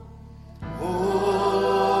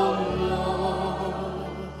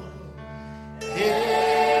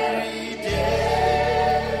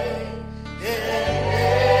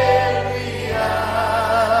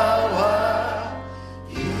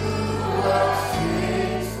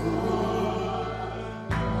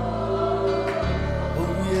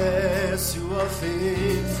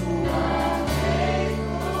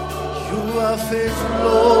are faithful,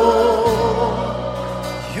 Lord.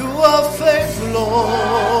 You are faithful,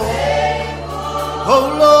 Lord. Oh,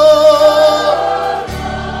 Lord,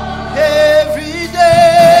 every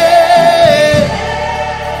day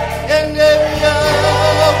and every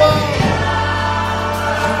hour,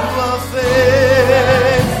 you are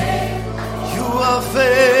faithful. You are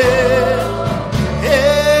faithful.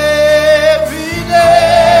 Every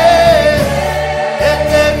day and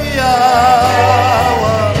every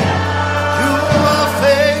hour, you are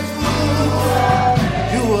faithful.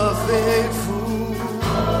 You are faithful.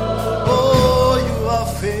 Oh, you are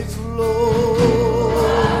faithful, Lord.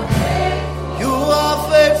 You are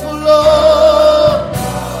faithful, Lord.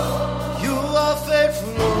 You are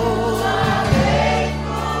faithful, Lord.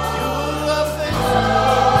 You are faithful.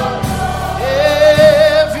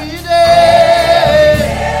 Every day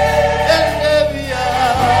and every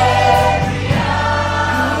hour, you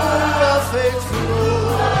are faithful,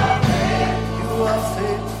 Lord. You are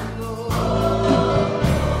faithful, Lord.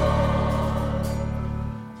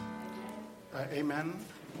 Amen.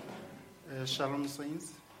 Shalom,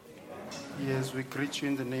 saints. Yes, we greet you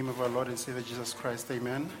in the name of our Lord and Savior Jesus Christ.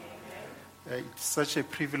 Amen. It's such a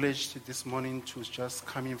privilege this morning to just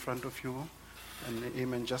come in front of you and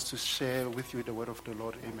amen, just to share with you the word of the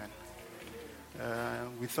Lord. Amen.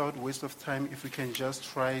 Without waste of time, if we can just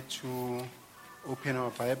try to open our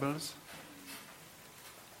Bibles.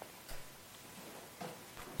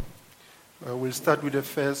 We'll start with the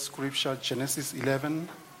first scripture, Genesis 11.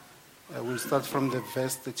 We'll start from the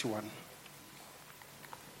verse 31.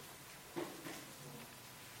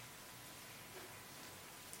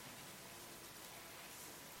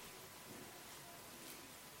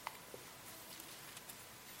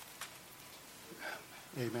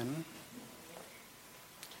 Amen.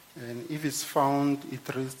 And if it's found, it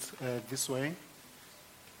reads this way.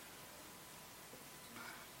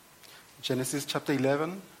 Genesis chapter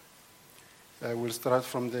 11. We'll start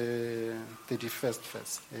from the 31st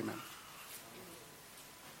verse. Amen.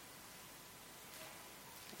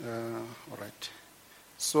 All right.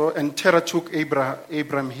 So, and Terah took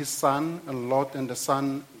Abram his son, and Lot and the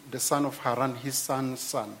son of Haran his son's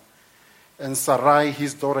son, and Sarai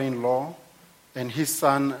his daughter-in-law, and his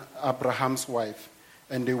son Abraham's wife.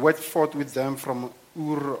 And they went forth with them from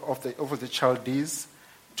Ur of the Chaldees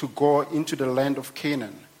to go into the land of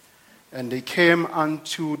Canaan. And they came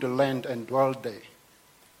unto the land and dwelt there.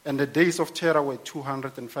 And the days of Terah were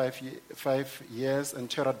 205 years, and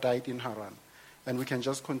Terah died in Haran. And we can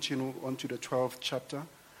just continue on to the 12th chapter.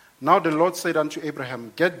 Now the Lord said unto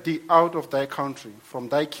Abraham, Get thee out of thy country, from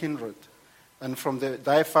thy kindred, and from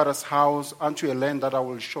thy father's house, unto a land that I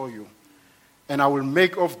will show you. And I will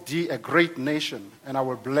make of thee a great nation, and I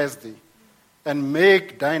will bless thee, and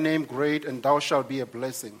make thy name great, and thou shalt be a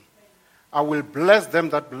blessing. I will bless them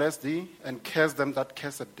that bless thee, and curse them that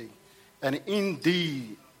cursed thee. And in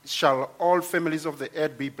thee shall all families of the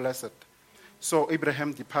earth be blessed. So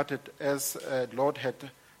Abraham departed as the Lord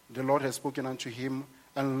had spoken unto him,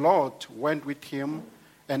 and Lot went with him.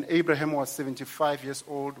 And Abraham was 75 years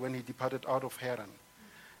old when he departed out of Haran.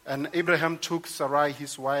 And Abraham took Sarai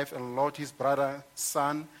his wife, and Lot his brother's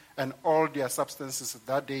son, and all their substances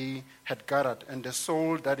that they had gathered, and the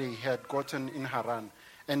soul that they had gotten in Haran.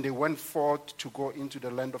 And they went forth to go into the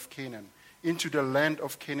land of Canaan. Into the land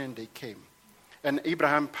of Canaan they came. And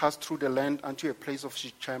Abraham passed through the land unto a place of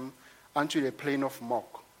Shechem, unto the plain of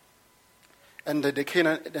Mok. And the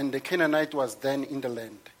Canaanite was then in the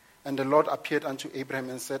land. And the Lord appeared unto Abraham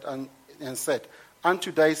and said,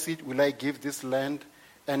 Unto thy seed will I give this land.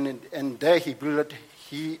 And there he built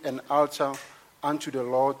an altar unto the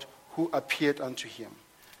Lord who appeared unto him.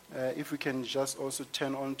 If we can just also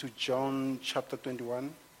turn on to John chapter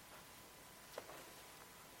 21.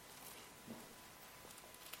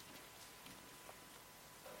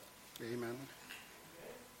 Amen.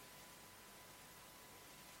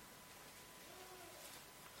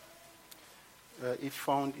 If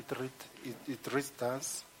found, it reads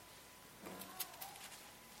thus.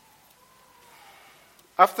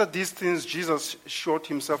 After these things, Jesus showed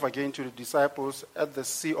himself again to the disciples at the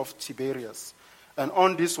Sea of Tiberias. And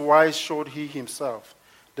on this wise showed he himself.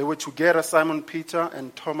 They were together Simon Peter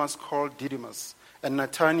and Thomas called Didymus, and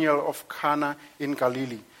Nathanael of Cana in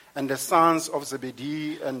Galilee, and the sons of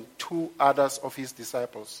Zebedee, and two others of his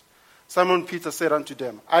disciples. Simon Peter said unto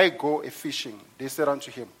them, I go a-fishing. They said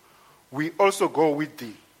unto him, We also go with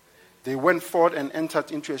thee. They went forth and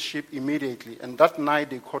entered into a ship immediately, and that night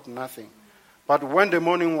they caught nothing. But when the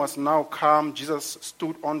morning was now come, Jesus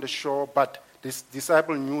stood on the shore, but this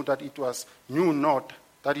disciple knew not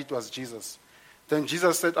that it was Jesus. Then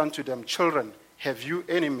Jesus said unto them, Children, have you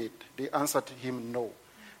any meat? They answered him, No.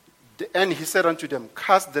 And he said unto them,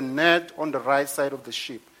 cast the net on the right side of the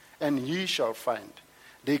ship, and ye shall find.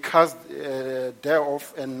 They cast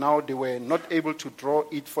thereof, and now they were not able to draw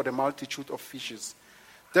it for the multitude of fishes.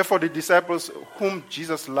 Therefore the disciples whom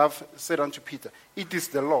Jesus loved said unto Peter, it is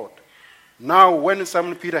the Lord. Now when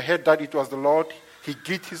Simon Peter heard that it was the Lord, he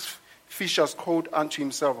girt his fisher's coat unto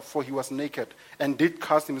himself, for he was naked, and did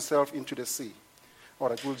cast himself into the sea. All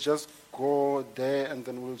right, we'll just go there, and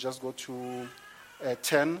then we'll just go to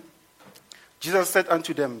 10. Jesus said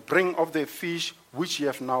unto them, bring of the fish which ye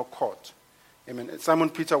have now caught. Amen. Simon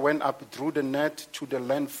Peter went up, drew the net to the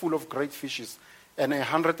land full of great fishes, and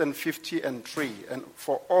 153, and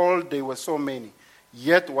for all they were so many,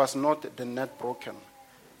 yet was not the net broken.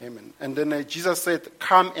 Amen. And then Jesus said,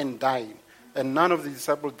 come and dine. And none of the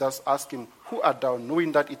disciples thus asked him, who art thou,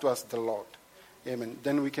 knowing that it was the Lord. Amen.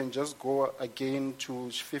 Then we can just go again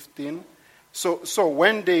to 15. So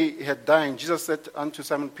when they had dined, Jesus said unto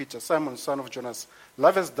Simon Peter, Simon, son of Jonas,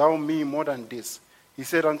 lovest thou me more than this? He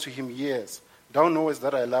said unto him, yes, thou knowest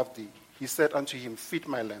that I love thee. He said unto him, feed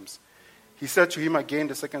my lambs. He said to him again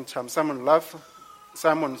the second time, Simon,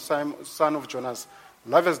 son of Jonas,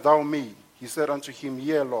 lovest thou me? He said unto him,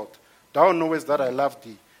 yea, Lord, thou knowest that I love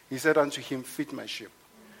thee. He said unto him, feed my sheep.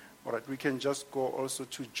 All right, we can just go also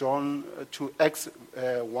to Acts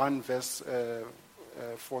 1, verse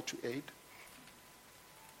 4 to 8.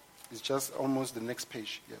 It's just almost the next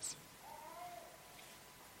page, yes.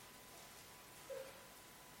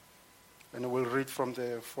 And we'll read from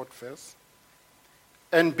the 4th verse.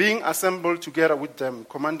 And being assembled together with them,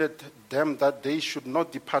 commanded them that they should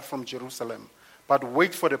not depart from Jerusalem, but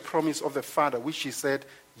wait for the promise of the Father, which he said,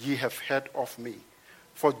 ye have heard of me.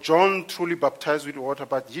 For John truly baptized with water,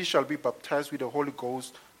 but ye shall be baptized with the Holy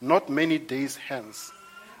Ghost not many days hence.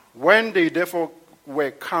 When they therefore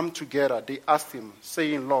were come together, they asked him,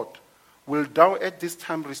 saying, Lord, wilt thou at this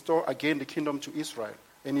time restore again the kingdom to Israel?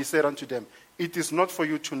 And he said unto them, it is not for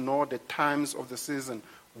you to know the times of the season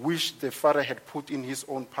which the Father had put in his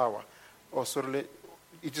own power.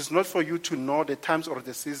 It is not for you to know the times of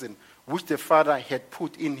the season which the Father had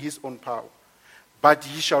put in his own power. But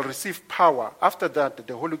ye shall receive power. After that,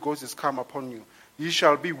 the Holy Ghost is come upon you. Ye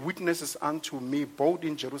shall be witnesses unto me both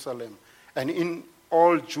in Jerusalem and in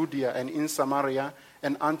all Judea and in Samaria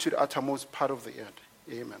and unto the uttermost part of the earth.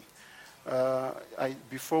 Amen.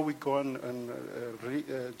 Before we go on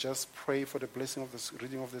and just pray for the blessing of the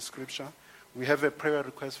reading of the scripture, we have a prayer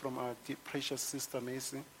request from our precious sister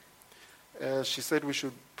Macy. She said we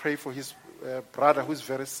should pray for his brother who is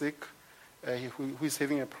very sick, who is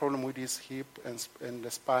having a problem with his hip and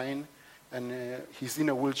the spine, and he's in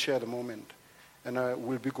a wheelchair at the moment. And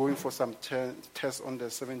we'll be going for some tests on the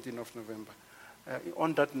 17th of November.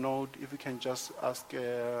 On that note, if we can just ask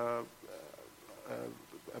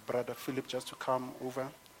Brother Philip just to come over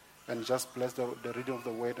and just bless the reading of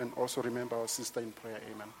the word, and also remember our sister in prayer.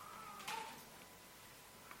 Amen.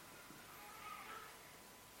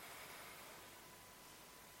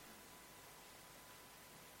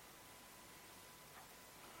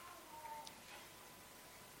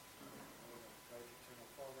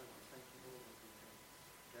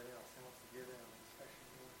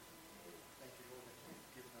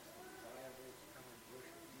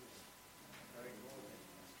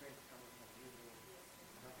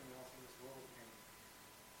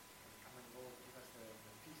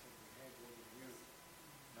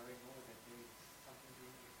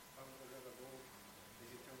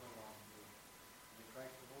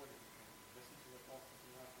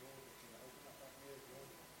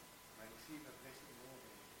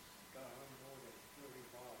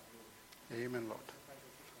 Amen, Lord.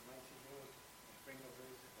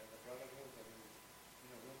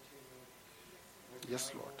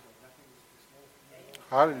 Yes, Lord.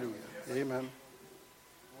 Hallelujah. Amen.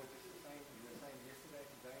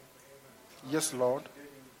 Yes, Lord.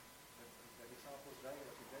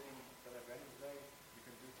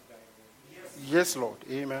 Yes, Lord.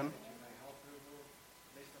 Amen.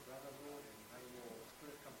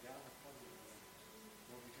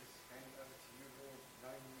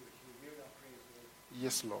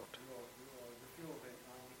 Yes, Lord.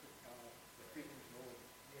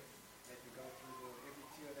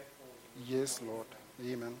 Yes, Lord.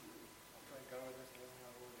 Amen.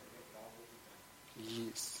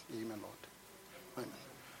 Yes. Amen, Lord. Amen.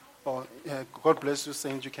 Oh, God bless you,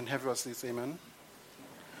 saints. You can have your seats. Amen.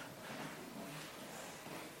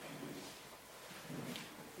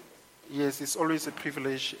 Yes, it's always a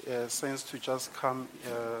privilege, saints, to just come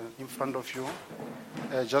in front of you,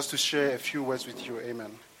 just to share a few words with you.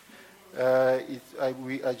 Amen.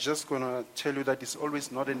 We are just going to tell you that it's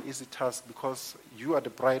always not an easy task, because you are the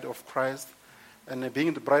bride of Christ, And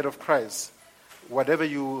being the bride of Christ, whatever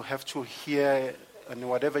you have to hear and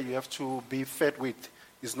whatever you have to be fed with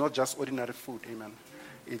is not just ordinary food, amen.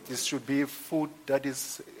 Should be food that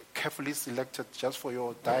is carefully selected just for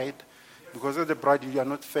your diet, because as the bride, you are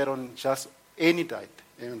not fed on just any diet,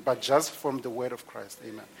 amen, but just from the word of Christ,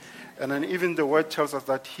 amen. And then even the word tells us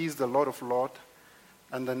that he's the Lord of Lords,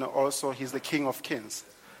 and then also he's the King of Kings.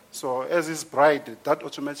 So as his bride, that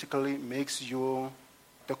automatically makes you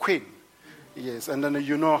the queen. Yes, and then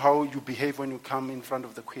you know how you behave when you come in front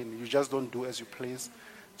of the queen. You just don't do as you please.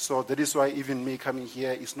 So that is why even me coming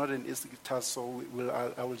here is not an easy task. So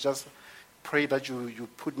I will just pray that you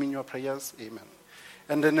put me in your prayers. Amen.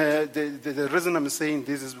 And then the reason I'm saying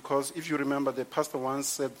this is because if you remember, the pastor once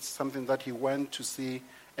said something that he went to see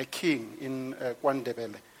a king in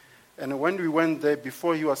KwaNdebele. And when we went there,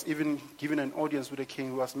 before he was even given an audience with the king,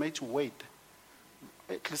 he was made to wait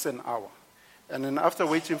at least an hour. And then after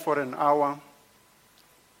waiting for an hour,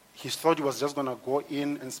 he thought he was just going to go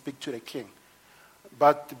in and speak to the king.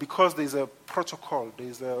 But because there's a protocol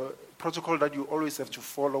that you always have to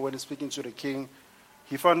follow when speaking to the king,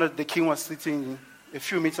 he found that the king was sitting a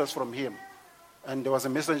few meters from him. And there was a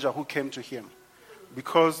messenger who came to him.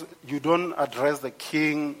 Because you don't address the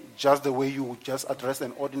king just the way you would just address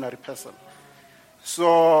an ordinary person.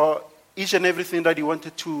 So each and everything that he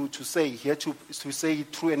wanted to say, he had to say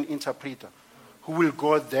it through an interpreter who will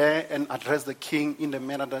go there and address the king in the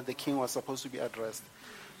manner that the king was supposed to be addressed.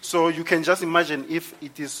 So you can just imagine if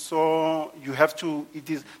it is so,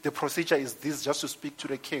 the procedure is this, just to speak to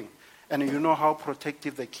the king. And you know how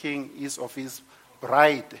protective the king is of his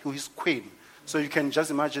bride, who is queen. So you can just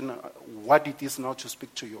imagine what it is now to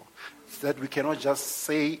speak to you. That we cannot just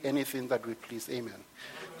say anything that we please. Amen.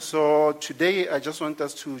 So today I just want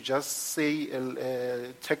us to just say,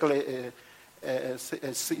 tackle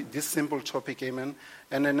this simple topic, amen.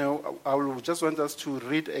 And then I will just want us to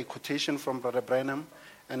read a quotation from Brother Branham,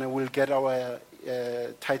 and then we'll get our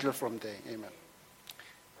title from there, amen.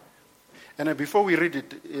 And before we read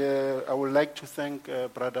it, I would like to thank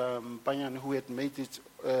Brother Mpanyan, who had made it,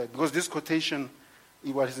 because this quotation,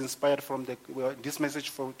 it was inspired from this message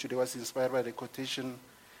for today was inspired by the quotation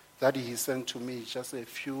that he sent to me just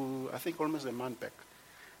almost a month back.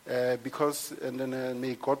 And then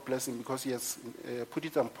may God bless him, because he has put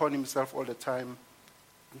it upon himself all the time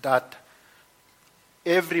that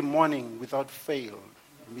every morning without fail,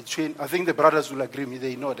 I think the brothers will agree with me,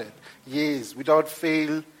 they know that. Yes, without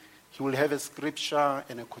fail, he will have a scripture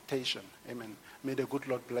and a quotation. Amen. May the good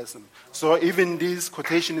Lord bless him. So even this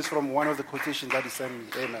quotation is from one of the quotations that he sent me.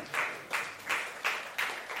 Amen.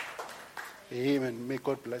 Amen. May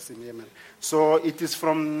God bless him. Amen. So it is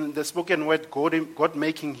from the spoken word, God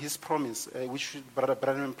making his promise, which Brother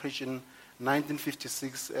Branham preached in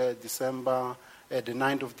 1956, December, the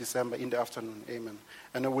 9th of December in the afternoon. Amen.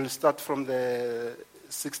 And I will start from the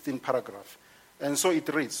 16th paragraph. And so it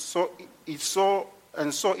reads, So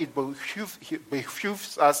it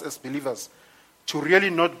behooves us as believers to really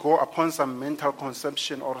not go upon some mental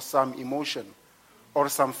conception or some emotion or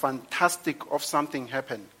some fantastic of something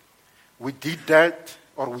happened. We did that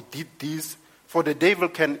or we did this, for the devil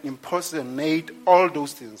can impersonate all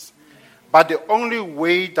those things. But the only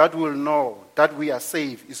way that we'll know that we are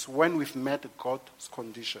saved is when we've met God's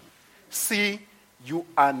condition. See, you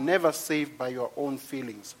are never saved by your own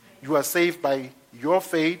feelings. You are saved by your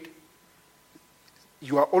faith.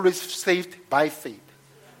 You are always saved by faith.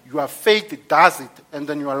 Your faith does it, and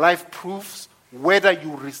then your life proves whether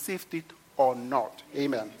you received it or not.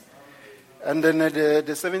 Amen. And then the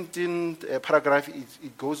 17th paragraph,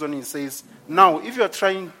 it goes on and says, now, if you are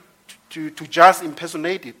trying to just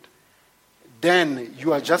impersonate it, then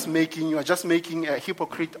you are just making a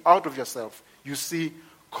hypocrite out of yourself. You see,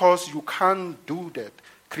 because you can't do that.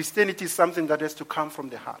 Christianity is something that has to come from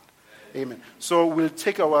the heart. Amen. So we'll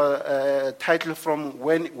take our title from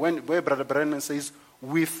where Brother Brennan says,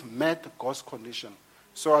 we've met God's condition.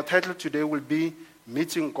 So our title today will be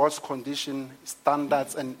Meeting God's Condition,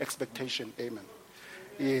 Standards and Expectation. Amen.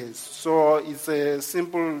 Yes. So it's a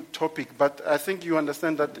simple topic, but I think you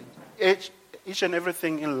understand that each and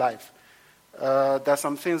everything in life, there are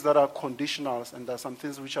some things that are conditional and there are some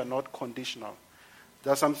things which are not conditional.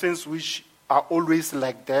 There are some things which are always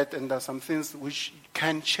like that, and there are some things which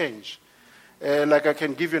can change. Like I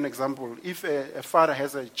can give you an example. If a father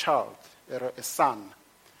has a child, a son,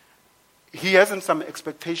 he hasn't some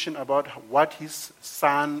expectation about what his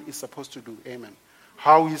son is supposed to do. Amen.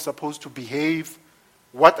 How he's supposed to behave,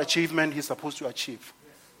 what achievement he's supposed to achieve.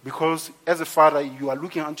 Because as a father, you are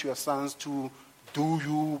looking unto your sons to do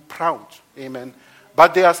you proud. Amen.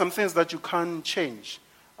 But there are some things that you can't change.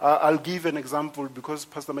 I'll give an example because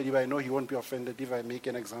Pastor Madiba, I know he won't be offended if I make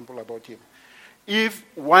an example about him. If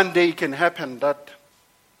one day it can happen that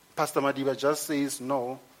Pastor Madiba just says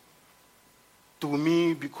no to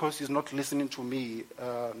me because he's not listening to me,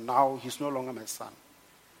 now he's no longer my son.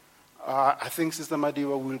 I think Sister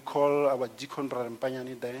Madiba will call our deacon, Brother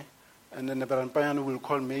Mpanyani, there, and then Brother Mpanyani will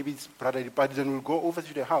call maybe Brother Dipati, then we'll go over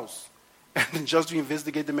to the house and just to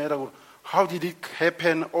investigate the matter. How did it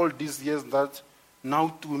happen all these years that now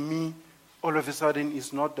to me, all of a sudden,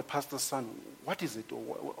 is not the pastor's son? What is it?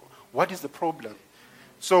 What is the problem?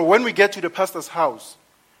 So when we get to the pastor's house,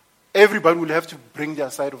 everybody will have to bring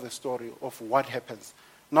their side of the story of what happens.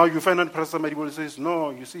 Now you find out Pastor Madiba says,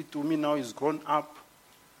 no, you see, to me now he's grown up.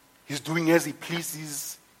 He's doing as he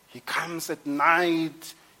pleases. He comes at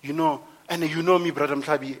night, And you know me, Brother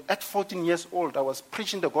Mhlabi, at 14 years old, I was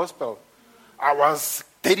preaching the gospel. I was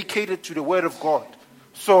dedicated to the word of God.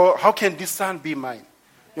 So how can this son be mine?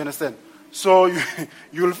 You understand? So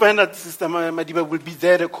you'll find that Sister Madiba will be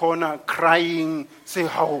there in the corner crying, say,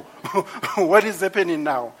 how? What is happening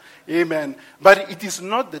now? Amen. But it is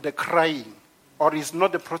not the crying or it's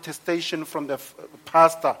not the protestation from the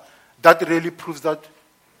pastor that really proves that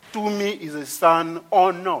to me is a son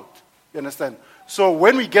or not. You understand? So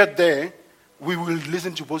when we get there, we will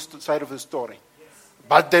listen to both sides of the story.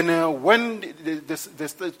 But then when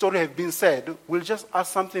the story has been said, we'll just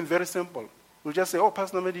ask something very simple. We'll just say, oh,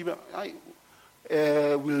 Pastor Madiba,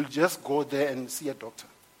 we'll just go there and see a doctor.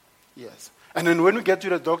 Yes. And then when we get to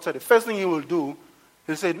the doctor, the first thing he will do,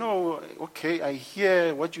 he'll say, no, okay, I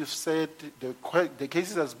hear what you've said. The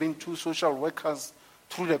cases has been to social workers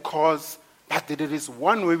through the cause, but there is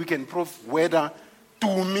one way we can prove whether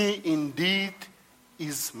to me indeed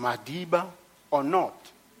is Madiba or not.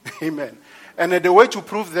 Amen. And the way to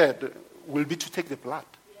prove that will be to take the blood.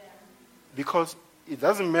 Because it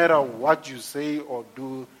doesn't matter what you say or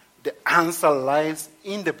do, the answer lies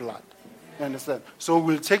in the blood. You understand? So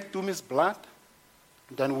we'll take Tumi's blood,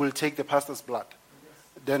 then we'll take the pastor's blood.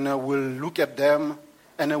 Then we'll look at them,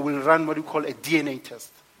 and then we'll run what we call a DNA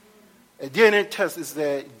test. A DNA test is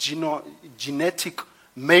the genetic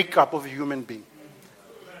makeup of a human being.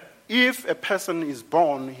 If a person is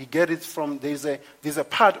born, he gets it from, there's a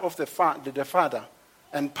part of the father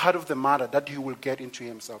and part of the mother that he will get into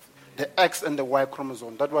himself. The X and the Y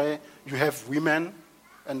chromosome. That's why you have women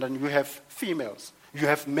and then you have females. You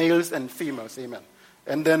have males and females, amen.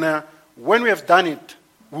 And then when we have done it,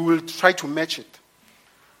 we will try to match it.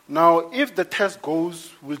 Now, if the test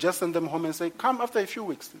goes, we'll just send them home and say, come after a few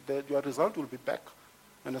weeks, your result will be back.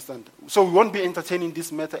 Understand? So we won't be entertaining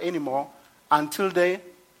this matter anymore until the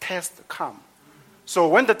test come. So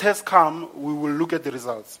when the test come, we will look at the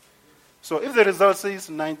results. So if the result says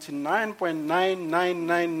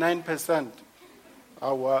 99.9999%,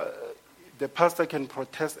 the pastor can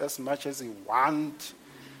protest as much as he wants.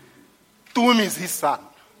 Tum is his son.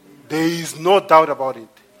 There is no doubt about it.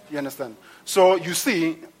 You understand? So you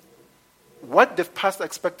see, what the pastor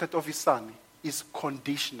expected of his son is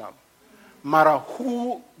conditional. Mara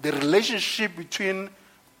who the relationship between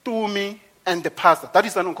Tumi and the pastor, that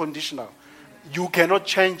is unconditional. You cannot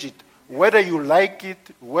change it. Whether you like it,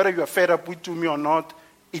 whether you are fed up with Tumi or not,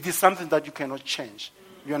 it is something that you cannot change.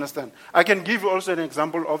 You understand? I can give you also an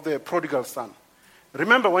example of the prodigal son.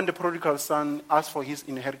 Remember when the prodigal son asked for his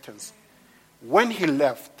inheritance? When he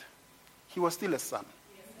left, he was still a son.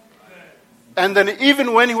 And then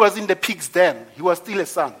even when he was in the pig's den, he was still a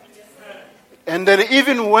son. And then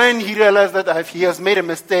even when he realized that he has made a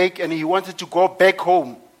mistake and he wanted to go back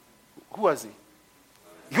home, who was he?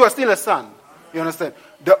 He was still a son. You understand?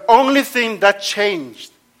 The only thing that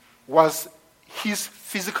changed was his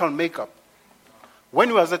physical makeup. When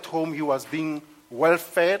he was at home, he was being well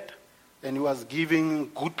fed and he was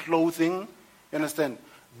giving good clothing. You understand?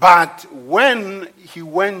 But when he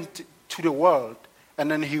went to the world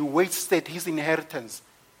and then he wasted his inheritance,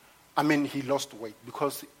 he lost weight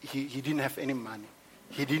because he didn't have any money.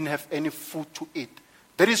 He didn't have any food to eat.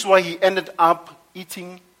 That is why he ended up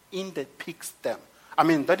eating in the pig's den.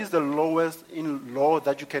 That is the lowest in law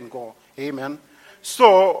that you can go. Amen.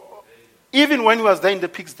 So, even when he was there in the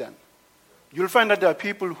pig's den, you'll find that there are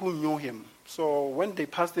people who knew him. So, when they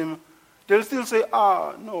passed him, they'll still say,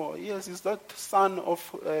 no, yes, it's that son of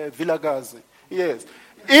Vilagazi. Yes.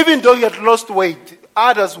 Even though he had lost weight,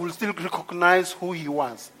 others will still recognize who he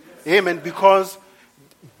was. Amen. Because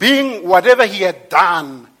being whatever he had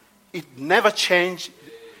done, it never changed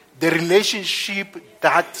the relationship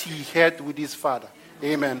that he had with his father.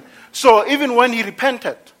 Amen. So even when he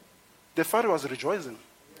repented, the father was rejoicing.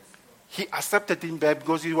 He accepted him back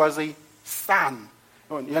because he was a son.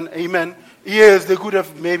 Amen. Yes, they could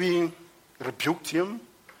have maybe rebuked him.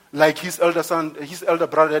 like his elder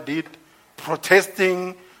brother did,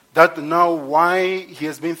 protesting that now why he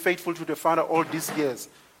has been faithful to the father all these years.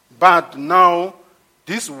 But now,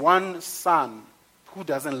 this one son who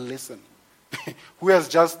doesn't listen, who has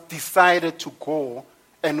just decided to go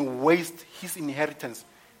and waste his inheritance.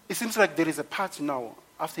 It seems like there is a party now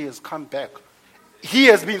after he has come back. He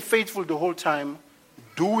has been faithful the whole time,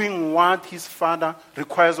 doing what his father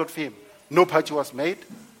requires of him. No party was made.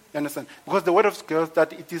 You understand? Because the word of God is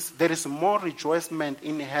that there is more rejoicement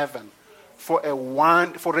in heaven for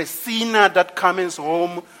a sinner that comes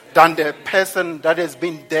home than the person that has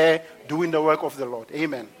been there doing the work of the Lord.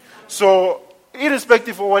 Amen. So,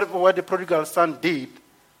 irrespective of what the prodigal son did,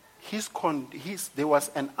 there was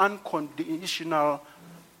an unconditional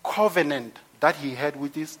covenant that he had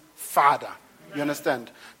with his father. You understand?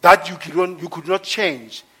 That you could not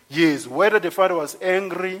change. Yes, whether the father was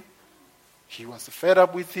angry, he was fed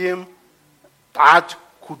up with him, that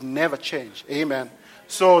could never change. Amen.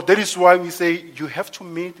 So that is why we say you have to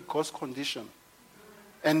meet God's condition.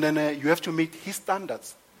 And then you have to meet his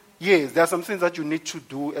standards. Yes, there are some things that you need to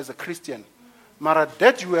do as a Christian. Mara,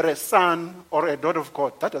 that you are a son or a daughter of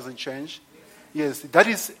God, that doesn't change. Yes, that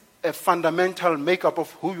is a fundamental makeup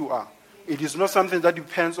of who you are. It is not something that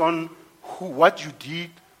depends on what you did,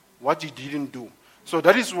 what you didn't do. So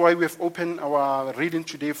that is why we have opened our reading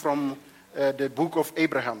today from the book of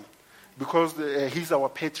Abraham. Because he's our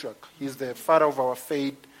patriarch. He's the father of our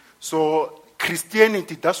faith. So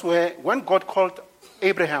Christianity, that's where, when God called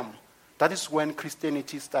Abraham, that is when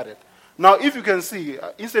Christianity started. Now, if you can see,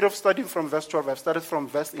 instead of studying from verse 12, I've started from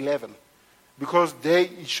verse 11. Because there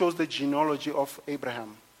it shows the genealogy of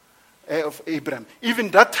Abraham.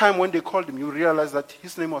 Even that time when they called him, you realize that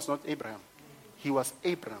his name was not Abraham. He was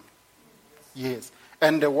Abram. Yes.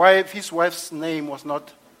 And his wife's name was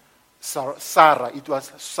not Sarah, it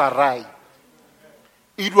was Sarai.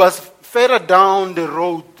 It was further down the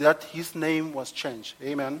road that his name was changed.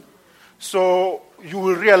 Amen. So you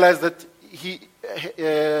will realize that he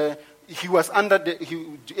was under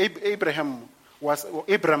Abram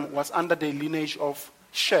was under the lineage of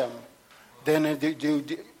Shem. Then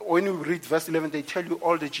when you read verse 11, they tell you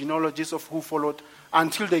all the genealogies of who followed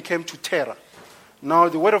until they came to Terah. Now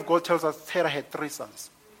the word of God tells us Terah had 3 sons.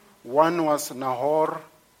 One was Nahor,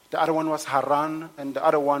 the other one was Haran, and the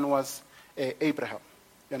other one was Abraham.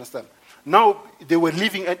 You understand? Now they were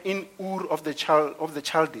living in Ur of the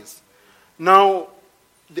Chaldees. Now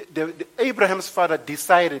Abraham's father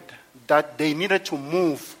decided that they needed to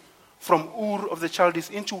move from Ur of the Chaldees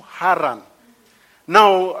into Haran.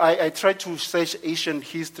 Now I tried to search ancient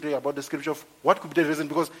history about the scripture of what could be the reason,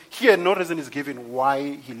 because here no reason is given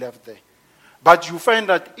why he left there. But you find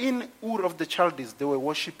that in Ur of the Chaldees they were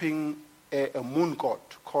worshipping a moon god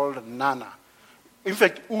called Nana. In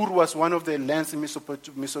fact, Ur was one of the lands in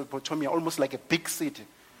Mesopotamia, almost like a big city.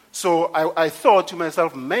 So I thought to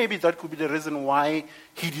myself, maybe that could be the reason why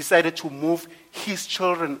he decided to move his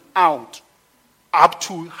children up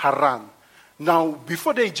to Haran. Now,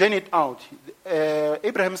 before they journeyed out,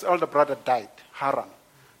 Abraham's elder brother died, Haran.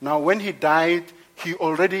 Now, when he died, he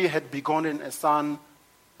already had begotten a son,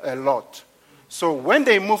 Lot. So when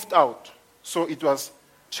they moved out, so it was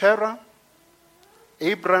Terah,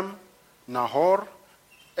 Abram, Nahor,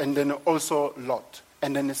 and then also Lot.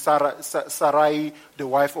 And then Sarai, the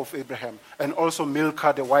wife of Abraham. And also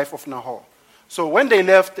Milcah, the wife of Nahor. So when they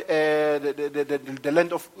left the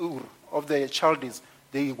land of Ur, of the Chaldees,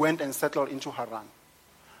 they went and settled into Haran.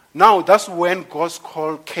 Now, that's when God's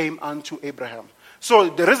call came unto Abraham. So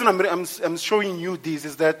the reason I'm showing you this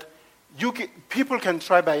is that people can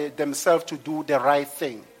try by themselves to do the right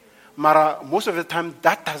thing. Mara, most of the time,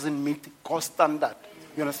 that doesn't meet God's standard.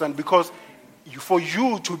 You understand? Because for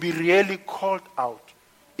you to be really called out,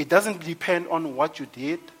 it doesn't depend on what you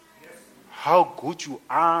did, how good you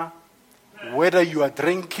are, whether you are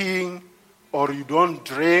drinking or you don't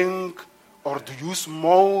drink, or do you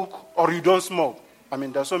smoke or you don't smoke. I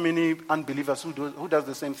mean, there are so many unbelievers who does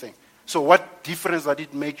the same thing. So what difference does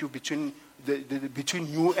it make you between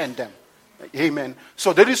you and them? Amen.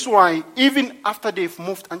 So that is why even after they've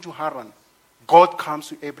moved into Haran, God comes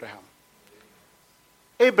to Abraham.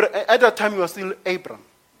 At that time, he was still Abram.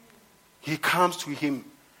 He comes to him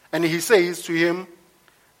and he says to him,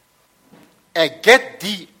 get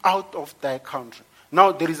thee out of thy country.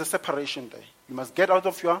 Now, there is a separation there. You must get out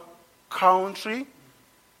of your country,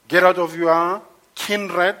 get out of your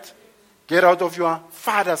kindred, get out of your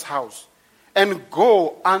father's house, and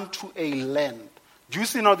go unto a land. Do you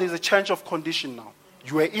see now there's a change of condition now?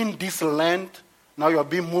 You are in this land, now you are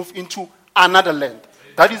being moved into another land.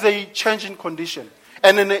 That is a change in condition.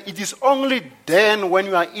 And then it is only then when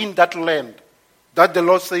you are in that land that the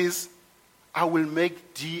Lord says, I will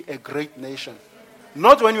make thee a great nation.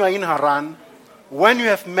 Not when you are in Haran, when you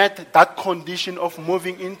have met that condition of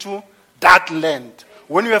moving into that land.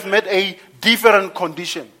 When you have met a different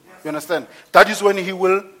condition. You understand? That is when he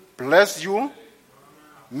will bless you,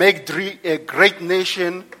 make thee a great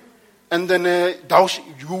nation, and then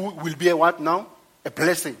you will be a what now? A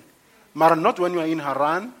blessing. But not when you are in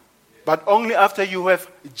Haran, but only after you have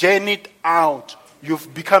journeyed out.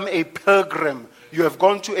 You've become a pilgrim. You have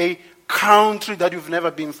gone to a country that you've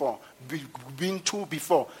never been to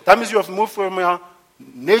before. That means you have moved from a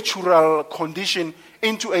natural condition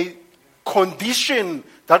into a condition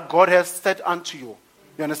that God has set unto you.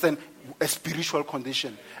 You understand? A spiritual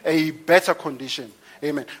condition. A better condition.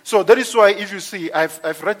 Amen. So that is why if you see,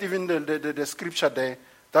 I've read even the scripture there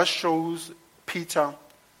that shows Peter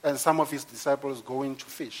and some of his disciples going to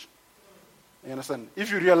fish. You understand?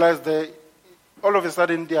 If you realize that all of a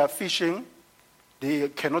sudden they are fishing, they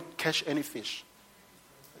cannot catch any fish.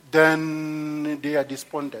 Then they are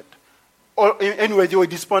despondent. Anyway, they were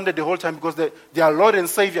despondent the whole time because their Lord and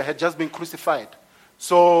Savior had just been crucified.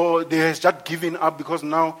 So they had just given up because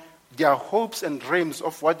now their hopes and dreams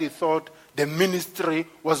of what they thought the ministry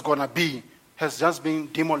was going to be has just been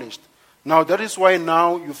demolished. Now that is why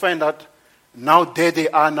now you find that now there they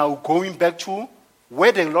are now going back to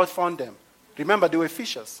where the Lord found them. Remember, they were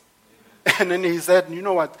fishers. And then he said, you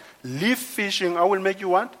know what? Leave fishing, I will make you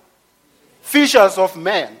what? Fishers of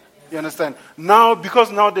men. You understand? Now,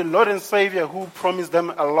 because now the Lord and Savior who promised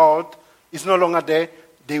them a lot is no longer there,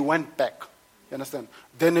 they went back. You understand?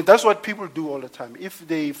 Then that's what people do all the time. If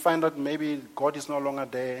they find out maybe God is no longer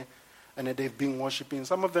there and they've been worshiping,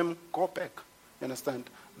 some of them go back. You understand?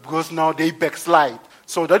 Because now they backslide.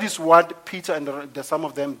 So that is what Peter and some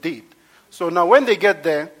of them did. So now when they get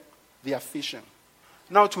there, they are fishing.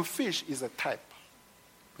 Now to fish is a type.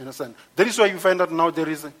 You understand? That is why you find out now there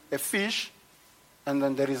is a fish, and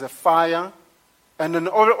then there is a fire, and then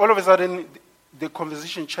all of a sudden the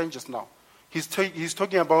conversation changes now. He's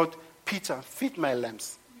talking about, Peter, feed my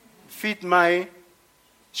lambs, feed my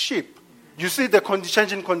sheep. You see the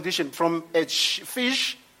changing condition from a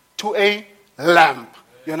fish to a lamb.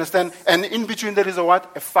 You understand? And in between there is a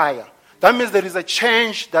what? A fire. That means there is a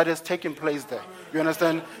change that has taken place there. You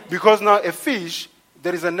understand? Because now a fish,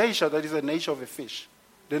 there is a nature that is the nature of a fish.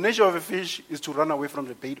 The nature of a fish is to run away from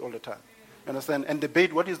the bait all the time. You understand? And the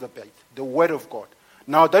bait, what is the bait? The word of God.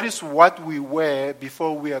 Now that is what we were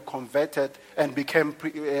before we are converted and became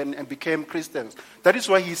Christians. That is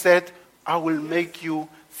why he said, I will make you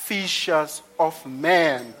fishers of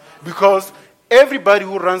men. Because everybody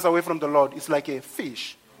who runs away from the Lord is like a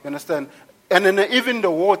fish. You understand? And then even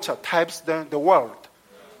the water types the world.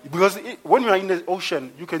 Because when you are in the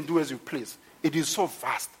ocean, you can do as you please. It is so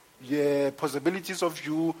vast. The possibilities of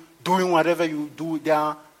you doing whatever you do, there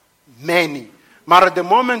are many. But at the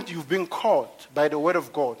moment you've been caught by the word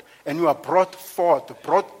of God, and you are brought forth,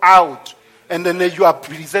 brought out, and then you are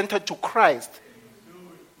presented to Christ,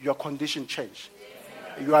 your condition changes.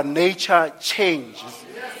 Your nature changes.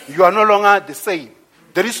 You are no longer the same.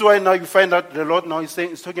 That is why now you find out the Lord now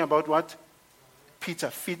is talking about what?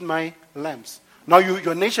 Peter, feed my lambs. Now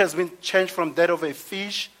your nature has been changed from that of a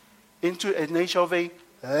fish into a nature of a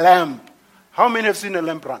lamb. How many have seen a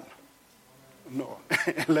lamb run? No,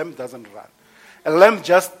 a lamb doesn't run. A lamb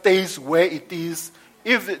just stays where it is.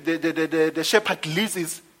 If the shepherd leads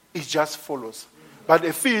it just follows. But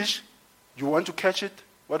a fish, you want to catch it,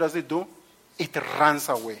 what does it do? It runs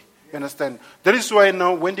away. You understand? That is why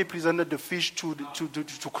now when they presented the fish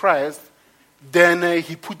to Christ, then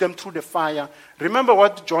he put them through the fire. Remember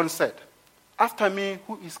what John said. After me,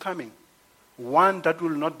 who is coming? One that will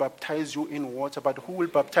not baptize you in water, but who will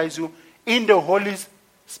baptize you in the Holy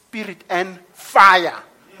Spirit and fire.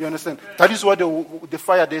 You understand? That is what the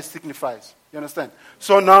fire there signifies. You understand?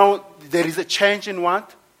 So now there is a change in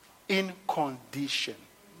what? In condition.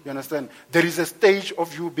 You understand? There is a stage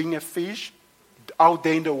of you being a fish out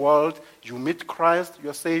there in the world. You meet Christ,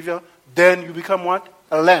 your Savior. Then you become what?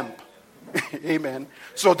 A lamb. Amen.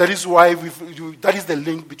 So that is why that is the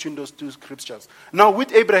link between those two scriptures. Now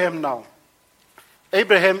with Abraham now.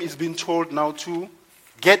 Abraham is being told now to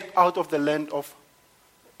get out of the land of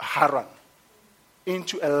Haran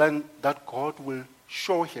into a land that God will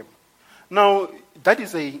show him. Now, it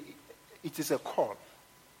is a call.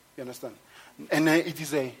 You understand? And it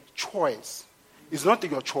is a choice. It's not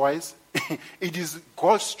your choice. It is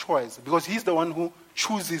God's choice because he's the one who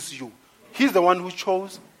chooses you. He's the one who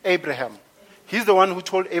chose Abraham. He's the one who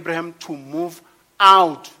told Abraham to move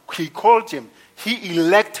out. He called him. He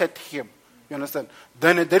elected him. You understand?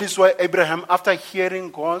 Then that is why Abraham, after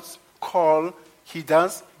hearing God's call,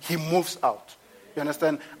 he moves out. You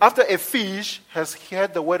understand? After a fish has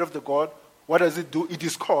heard the word of the God, what does it do? It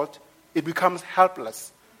is caught. It becomes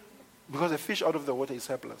helpless. Because a fish out of the water is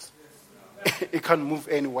helpless. It can't move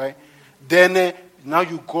anywhere. Then now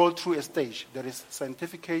you go through a stage. There is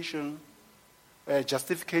sanctification,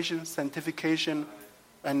 justification, sanctification,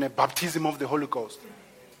 and a baptism of the Holy Ghost.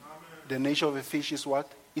 The nature of a fish is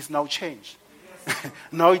what? Is now changed.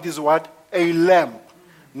 Now it is what? A lamb.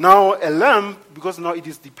 Now a lamb, because now it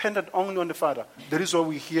is dependent only on the Father. That is why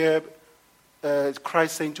we hear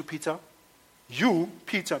Christ saying to Peter, you,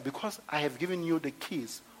 Peter, because I have given you the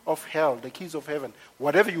keys of hell, the keys of heaven.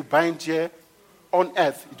 Whatever you bind here on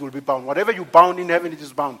earth, it will be bound. Whatever you bound in heaven, it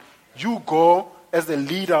is bound. You go as the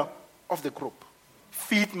leader of the group.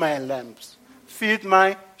 Feed my lambs. Feed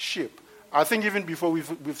my sheep. I think even before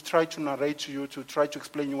we've tried to narrate to you, to try to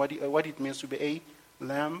explain you what it means to be a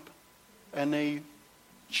lamb and a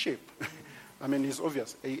sheep. I mean, it's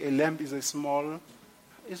obvious. A lamb is a small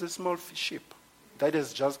sheep that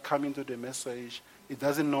has just come into the message. It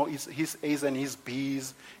doesn't know his A's and his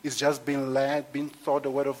B's. It's just been led, been taught the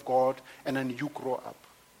word of God, and then you grow up.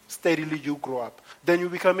 Steadily you grow up. Then you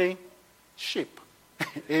become a sheep.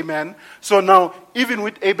 Amen. So now, even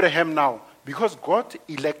with Abraham now, because God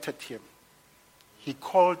elected him, he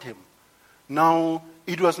called him. Now,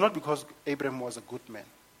 it was not because Abraham was a good man.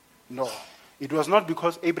 No. It was not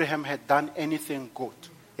because Abraham had done anything good.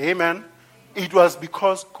 Amen. It was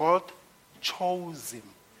because God chose him.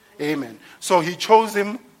 Amen. So he chose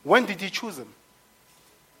him. When did he choose him?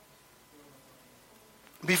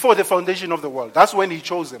 Before the foundation of the world. That's when he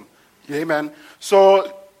chose him. Amen.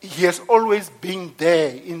 So he has always been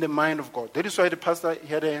there in the mind of God. That is why the pastor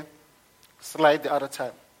had a slide the other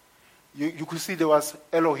time. You could see there was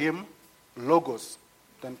Elohim, Logos,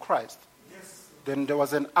 then Christ. Yes. Then there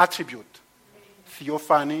was an attribute,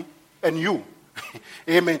 Theophany, and you.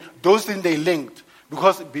 Amen. Those things they linked.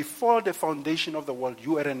 Because before the foundation of the world,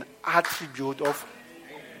 you were an attribute of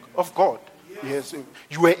God. Yes.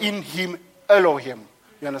 You were in him, Elohim.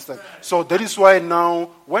 You understand? So that is why now,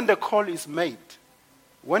 when the call is made,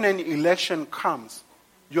 when an election comes,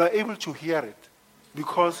 you are able to hear it.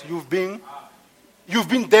 Because you've been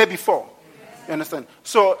there before. You understand?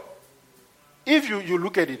 So, if you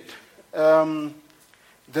look at it, the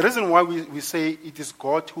reason why we say it is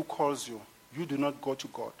God who calls you, you do not go to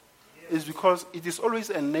God, is because it is always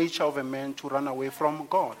a nature of a man to run away from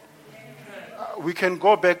God. We can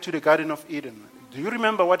go back to the Garden of Eden. Do you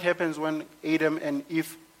remember what happens when Adam and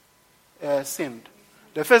Eve sinned?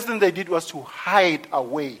 The first thing they did was to hide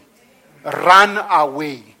away, run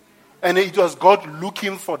away. And it was God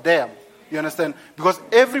looking for them. You understand? Because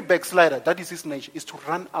every backslider, that is his nature, is to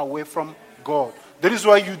run away from God. That is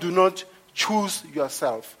why you do not choose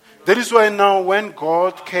yourself. That is why now when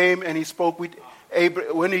God came and he spoke with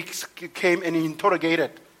Abraham, when he came and he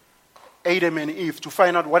interrogated Adam and Eve to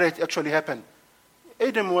find out what had actually happened,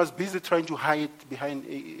 Adam was busy trying to hide behind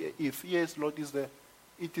Eve. Yes, Lord,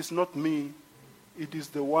 it is not me. It is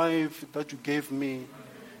the wife that you gave me.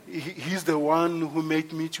 He's the one who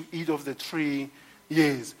made me to eat of the tree.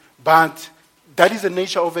 Yes. But that is the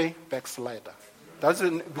nature of a backslider.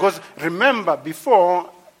 Because remember, before,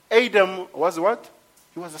 Adam was what?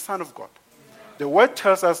 He was the son of God. The word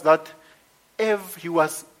tells us that he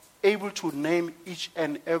was able to name each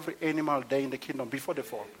and every animal there in the kingdom before the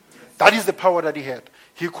fall. That is the power that he had.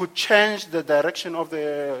 He could change the direction of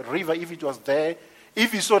the river if it was there.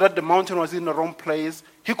 If he saw that the mountain was in the wrong place,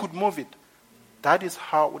 he could move it. That is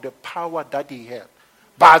how the power that he had.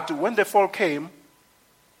 But when the fall came,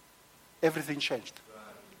 everything changed.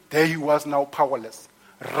 There he was now powerless,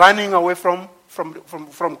 running away from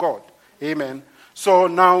God. Amen. So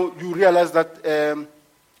now you realize that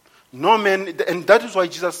no man, and that is why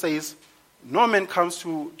Jesus says, no man comes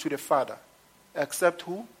to the Father except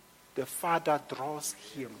who? The Father draws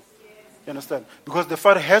him. You understand? Because the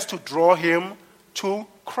Father has to draw him to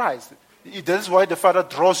Christ. That is why the Father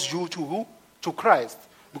draws you to who? To Christ.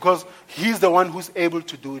 Because he's the one who's able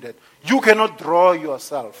to do that. You cannot draw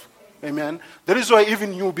yourself. Amen. That is why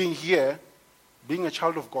even you being here, being a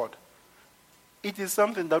child of God, it is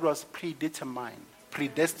something that was predetermined,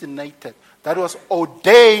 predestinated, that was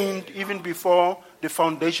ordained even before the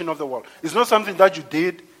foundation of the world. It's not something that you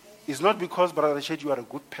did. It's not because, Brother Richard, you are a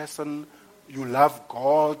good person, you love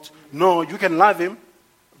God. No, you can love him,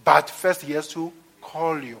 but first he has to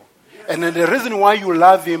call you. And then the reason why you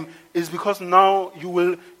love him is because now you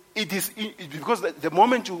will, because the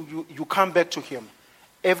moment you come back to him,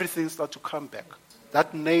 everything starts to come back.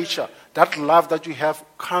 That nature, that love that you have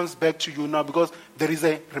comes back to you now because there is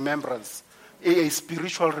a remembrance, a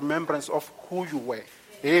spiritual remembrance of who you were.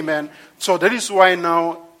 Amen. So that is why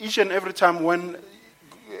now each and every time when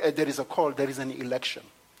there is a call, there is an election.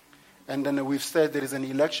 And then we've said there is an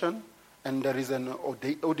election, and there is an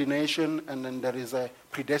ordination, and then there is a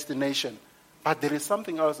predestination. But there is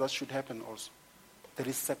something else that should happen also. There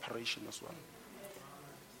is separation as well.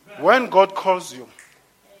 When God calls you,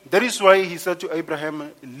 that is why he said to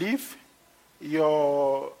Abraham, leave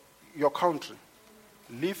your country,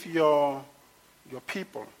 leave your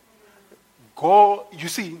people. Go, you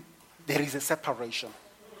see, there is a separation.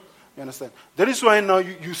 You understand? That is why now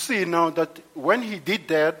you see now that when he did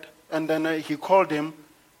that, and then he called him,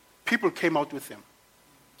 people came out with him.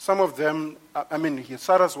 Some of them,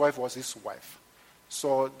 Sarah's wife was his wife.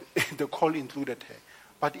 So the call included her.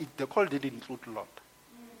 But the call didn't include Lot.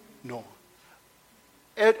 No.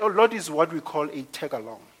 Lot is what we call a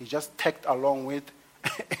tag-along. He just tagged along with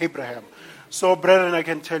Abraham. So, brethren, I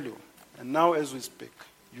can tell you, and now as we speak,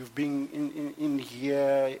 you've been in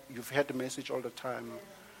here, you've heard the message all the time,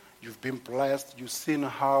 you've been blessed, you've seen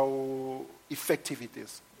how effective it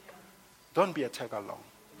is. Don't be a tag-along.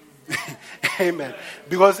 Amen.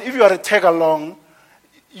 Because if you are a tag-along,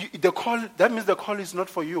 that means the call is not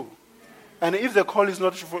for you. And if the call is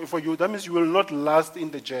not for you, that means you will not last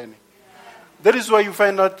in the journey. That is why you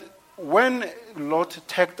find that when Lot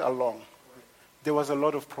tagged along, there was a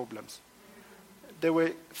lot of problems. There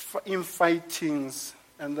were infightings,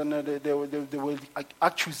 and then there were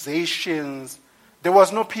accusations. There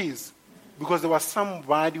was no peace because there was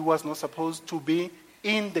somebody who was not supposed to be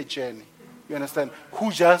in the journey. You understand?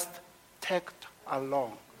 Who just tagged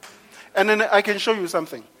along. And then I can show you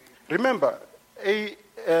something. Remember,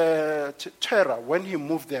 Terah, when he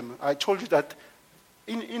moved them, I told you that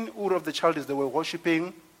in Ur of the Chaldees, they were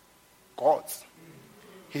worshipping gods.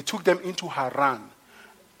 He took them into Haran.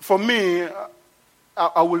 For me,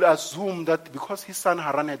 I will assume that because his son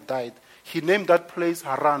Haran had died, he named that place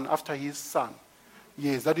Haran after his son.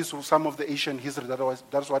 Yes, that is some of the ancient history.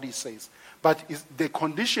 That's what he says. But the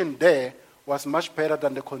condition there was much better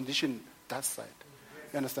than the condition that side.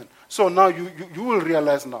 You understand? So now you will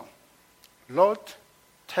realize now. Lot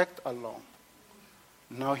tagged along.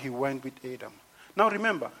 Now he went with Adam. Now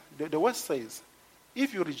remember, the word says,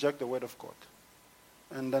 if you reject the word of God,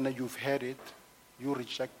 and then you've heard it, you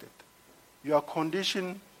reject it. Your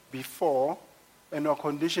condition before and your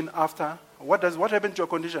condition after, what happened to your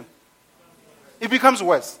condition? It becomes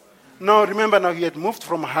worse. Now remember, now he had moved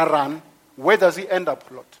from Haran. Where does he end up,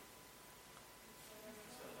 Lot?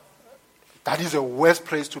 That is a worse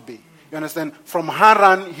place to be. You understand? From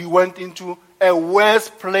Haran, he went into a worse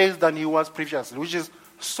place than he was previously, which is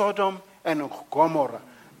Sodom and Gomorrah.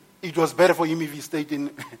 It was better for him if he stayed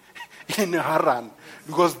in Haran,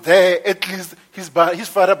 because there, at least, his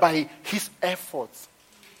father, by his efforts,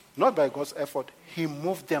 not by God's effort, he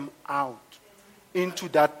moved them out into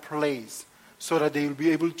that place so that they will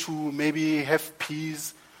be able to maybe have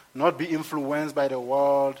peace, not be influenced by the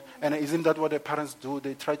world. And isn't that what the parents do?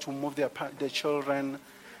 They try to move their children,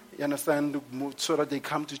 you understand, so that they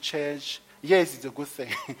come to church. Yes, it's a good thing.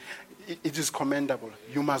 It is commendable.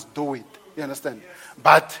 You must do it. You understand? Yes.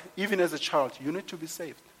 But even as a child, you need to be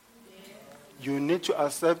saved. Yes. You need to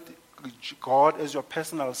accept God as your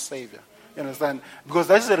personal Savior. You understand? Because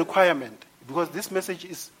that is a requirement. Because this message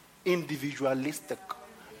is individualistic.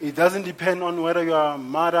 It doesn't depend on whether your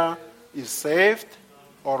mother is saved,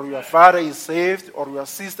 or your father is saved, or your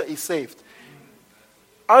sister is saved.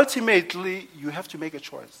 Ultimately, you have to make a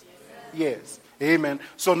choice. Yes. Amen.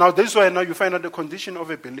 So now this is why now you find out the condition of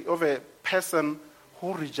a person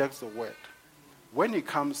who rejects the word. When he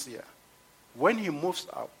comes here, when he moves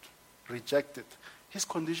out, rejected, his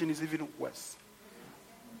condition is even worse.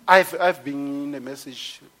 I've been in a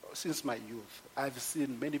message since my youth. I've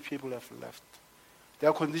seen many people have left.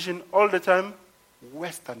 Their condition all the time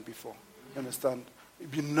worse than before. You understand?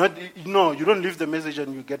 You don't leave the message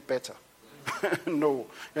and you get better. No.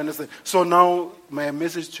 You understand? So now my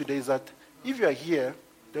message today is that if you are here,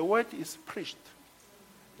 the word is preached.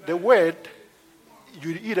 The word,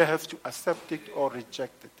 you either have to accept it or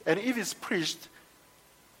reject it. And if it's preached,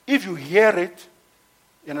 if you hear it,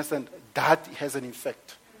 you understand, that has an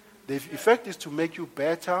effect. The effect is to make you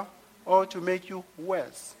better or to make you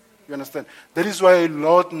worse. You understand? That is why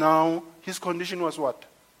Lot now, his condition was what?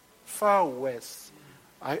 Far worse.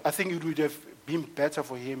 I think it would have been better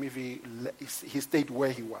for him if he stayed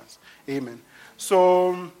where he was. Amen.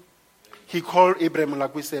 So he called Abraham,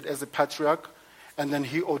 like we said, as a patriarch, and then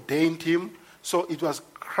he ordained him. So it was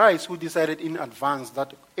Christ who decided in advance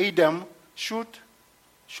that Adam should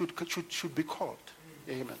be called.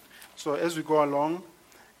 Amen. So as we go along,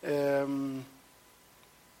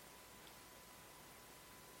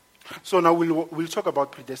 so now we'll talk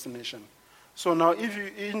about predestination. So now, if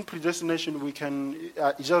you in predestination, we can.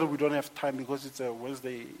 It's just we don't have time because it's a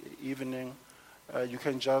Wednesday evening. You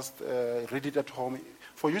can just read it at home.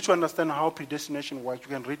 For you to understand how predestination works,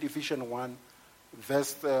 you can read Ephesians 1,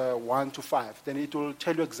 verse 1 to 5. Then it will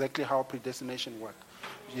tell you exactly how predestination works.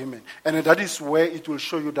 Amen. And that is where it will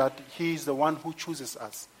show you that He is the one who chooses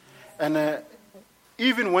us. And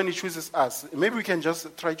even when He chooses us, maybe we can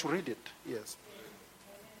just try to read it. Yes.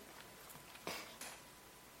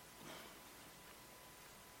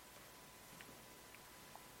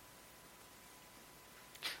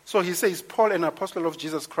 So he says, Paul, an apostle of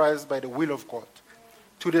Jesus Christ by the will of God,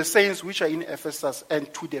 to the saints which are in Ephesus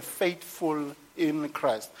and to the faithful in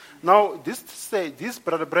Christ. Now, this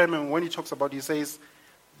Brother Bremen, when he talks about, he says,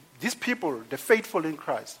 these people, the faithful in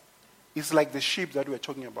Christ, is like the sheep that we're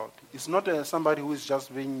talking about. It's not somebody who is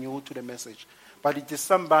just being new to the message, but it is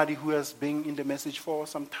somebody who has been in the message for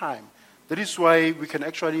some time. That is why we can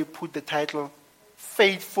actually put the title,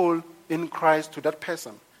 Faithful in Christ, to that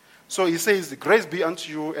person. So he says, grace be unto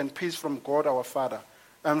you and peace from God our Father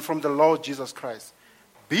and from the Lord Jesus Christ.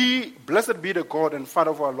 Blessed be the God and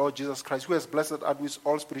Father of our Lord Jesus Christ, who has blessed us with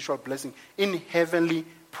all spiritual blessing in heavenly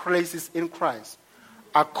places in Christ,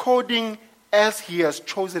 according as He has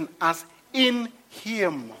chosen us in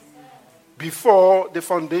Him before the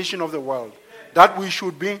foundation of the world, that we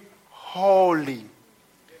should be holy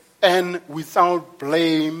and without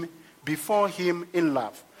blame before Him in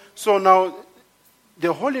love. So now,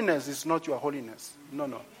 the holiness is not your holiness.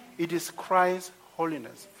 No. It is Christ's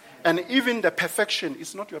holiness. And even the perfection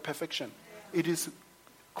is not your perfection. It is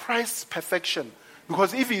Christ's perfection.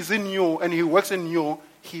 Because if He's in you and He works in you,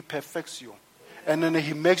 He perfects you. And then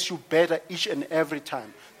He makes you better each and every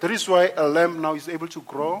time. That is why a lamb now is able to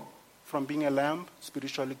grow from being a lamb,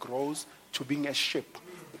 spiritually grows, to being a sheep.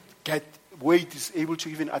 Where it is able to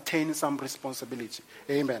even attain some responsibility.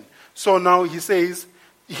 Amen. So now he says,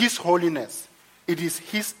 His holiness. It is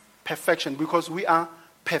His perfection because we are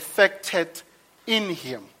perfected in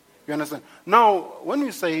Him. You understand? Now, when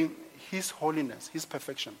we say His holiness, His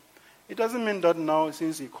perfection, it doesn't mean that now,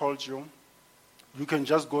 since He called you, you can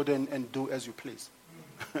just go there and do as you please.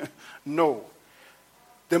 No.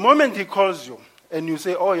 The moment He calls you and you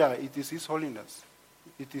say, oh yeah, it is His holiness,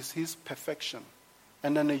 it is His perfection,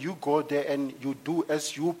 and then you go there and you do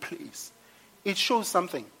as you please, it shows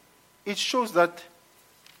something. It shows that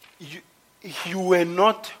you were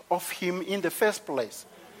not of Him in the first place.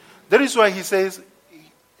 That is why he says,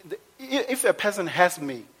 if a person has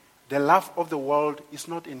me, the love of the world is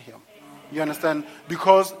not in him. You understand?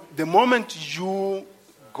 Because the moment you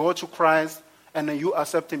go to Christ and then you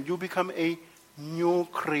accept Him, you become a new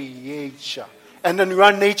creature. And then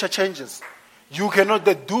your nature changes. You cannot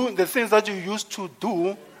do the things that you used to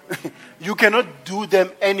do, you cannot do them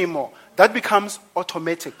anymore. That becomes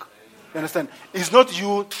automatic. You understand? It's not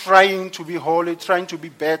you trying to be holy, trying to be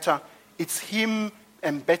better. It's Him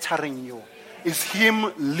bettering you. It's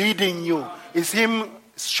Him leading you. It's Him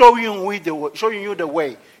showing you the way.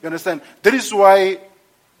 You understand? That is why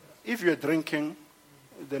if you're drinking,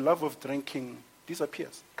 the love of drinking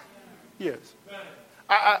disappears. Yes.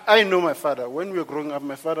 I know my father. When we were growing up,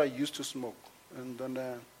 my father used to smoke. And then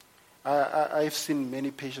I've seen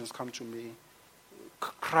many patients come to me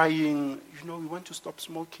crying, we want to stop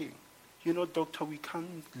smoking. Doctor, we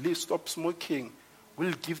can't stop smoking.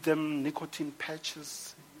 We'll give them nicotine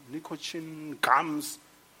patches, nicotine gums.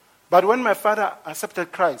 But when my father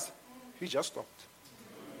accepted Christ, he just stopped.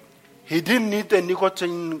 He didn't need a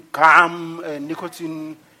nicotine gum, a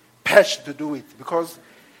nicotine patch to do it because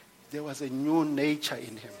there was a new nature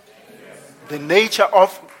in him. The nature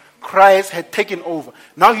of Christ had taken over.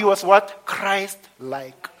 Now he was what?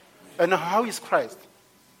 Christ-like. And how is Christ?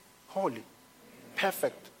 Holy.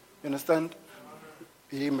 Perfect. You understand?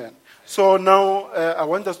 Amen. So now I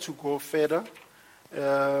want us to go further.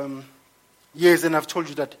 Yes, and I've told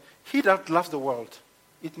you that he that loves the world,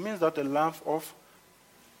 it means that the love of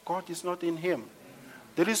God is not in him.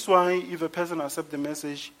 That is why if a person accepts the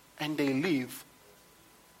message and they leave,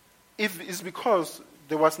 if it's because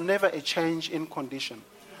there was never a change in condition.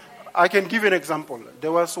 I can give you an example.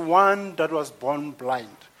 There was one that was born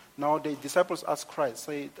blind. Now the disciples asked Christ,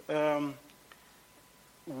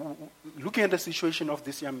 looking at the situation of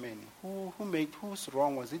this young man, who's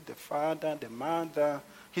wrong? Was it the father, the mother?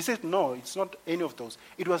 He said, no, it's not any of those.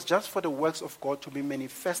 It was just for the works of God to be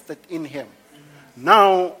manifested in him.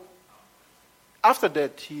 Now, after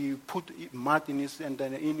that, he put mud in his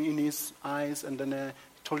his eyes, and then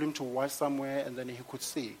told him to wash somewhere, and then he could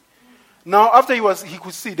see. Now, after he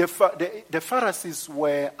could see, the Pharisees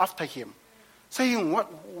were after him, saying,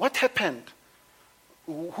 "What happened?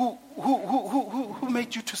 Who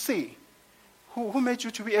made you to see?" Who made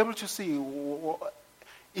you to be able to see?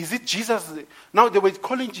 Is it Jesus? Now they were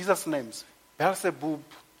calling Jesus names. Beelzebub.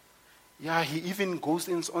 Yeah, he even goes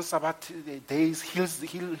in on Sabbath days, heals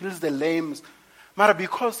the lambs. But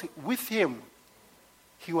because with him,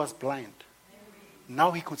 he was blind.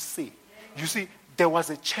 Now he could see. You see, there was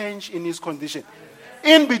a change in his condition.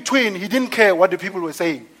 In between, he didn't care what the people were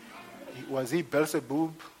saying. Was he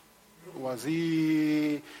Beelzebub? Was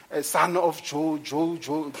he a son of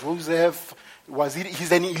Joseph? Was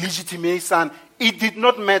he an illegitimate son? It did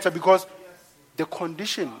not matter because the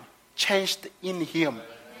condition changed in him.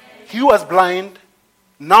 He was blind.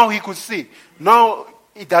 Now he could see. Now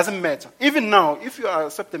it doesn't matter. Even now, if you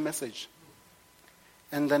accept the message,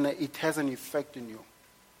 and then it has an effect in you.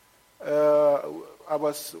 I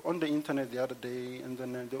was on the internet the other day, and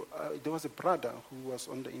then there was a brother who was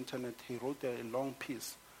on the internet. He wrote a long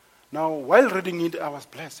piece. Now, while reading it, I was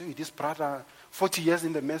blessed. Hey, this brother, 40 years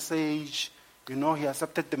in the message, he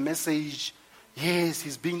accepted the message. Yes,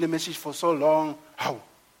 he's been the message for so long. How?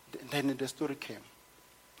 Then the story came.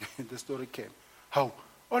 The story came. How?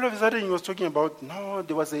 All of a sudden, he was talking about,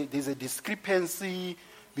 there's a discrepancy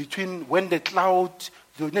between when the cloud,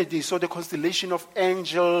 they saw the constellation of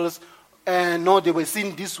angels, and they were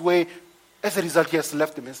seen this way. As a result, he has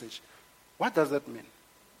left the message. What does that mean?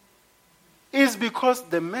 It's because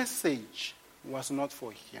the message was not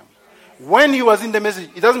for him. When he was in the message,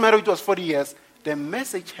 it doesn't matter if it was 40 years, the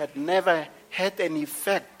message had never had an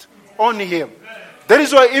effect on him. That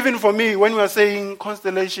is why even for me, when we are saying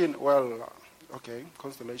constellation,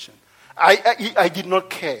 constellation, I did not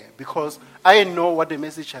care because I know what the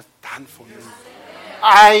message has done for me.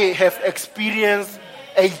 I have experienced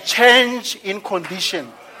a change in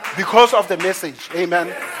condition because of the message.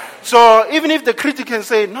 Amen. So even if the critic can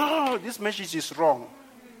say, no, this message is wrong,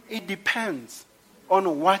 it depends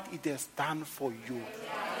on what it has done for you.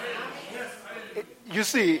 You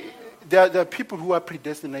see, there are people who are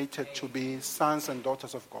predestinated to be sons and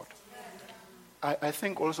daughters of God. I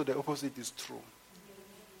think also the opposite is true.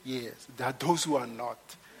 Yes, there are those who are not.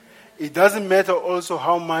 It doesn't matter also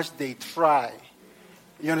how much they try.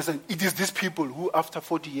 You understand? It is these people who, after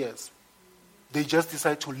 40 years, they just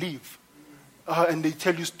decide to leave. And they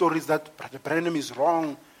tell you stories that Brother Branham is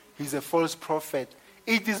wrong. He's a false prophet.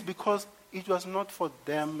 It is because it was not for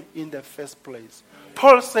them in the first place.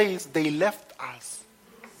 Paul says they left us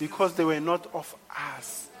because they were not of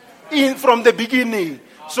us from the beginning.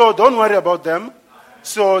 So don't worry about them.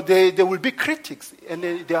 So they will be critics, and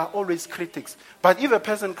they are always critics. But if a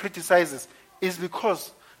person criticizes, it's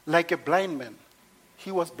because, like a blind man, he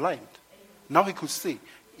was blind. Now he could see.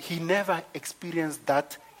 He never experienced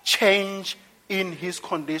that change in his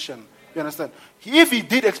condition. You understand? If he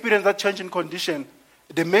did experience that change in condition,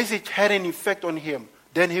 the message had an effect on him,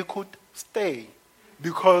 then he could stay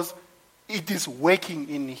because it is working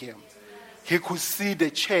in him. He could see the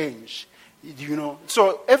change.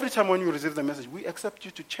 So every time when you receive the message, we accept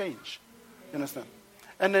you to change. You understand?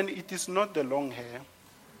 And then it is not the long hair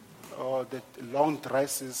or the long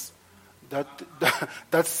dresses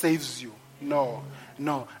that saves you. No.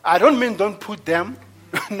 I don't mean don't put them.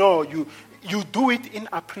 No, you do it in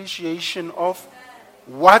appreciation of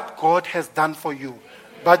what God has done for you.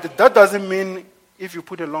 But that doesn't mean if you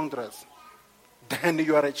put a long dress, then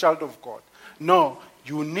you are a child of God. No,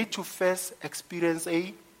 you need to first experience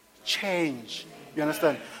a change. You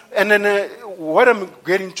understand? And then what I'm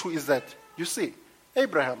getting to is that, you see,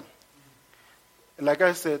 Abraham, like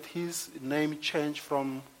I said, his name changed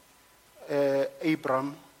from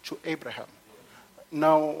Abram to Abraham.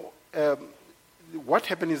 Now, what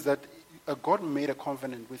happened is that God made a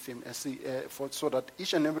covenant with him so that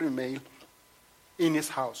each and every male in his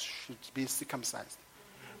house should be circumcised.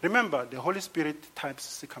 Remember, the Holy Spirit types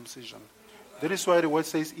circumcision. That is why the word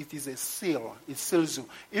says it is a seal. It seals you.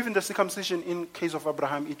 Even the circumcision in case of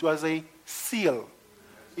Abraham, it was a seal.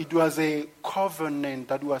 It was a covenant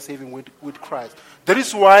that we were saving with Christ. That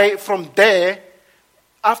is why from there,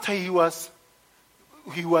 after he was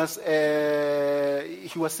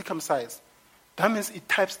circumcised, that means it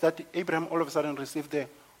types that Abraham all of a sudden received the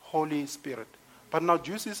Holy Spirit. But now,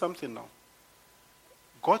 do you see something now?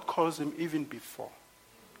 God calls him even before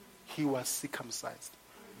he was circumcised.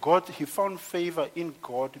 He found favor in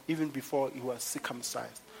God even before he was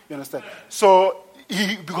circumcised. You understand? So,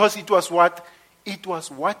 because it was what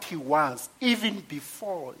he was even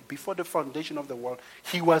before the foundation of the world.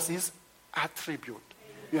 He was his attribute.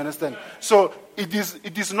 You understand? So it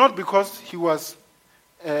is not because he was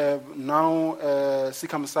now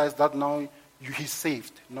circumcised that now he's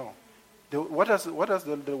saved. No. What does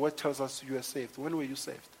the word tells us you are saved? When were you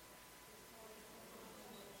saved?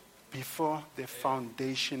 before the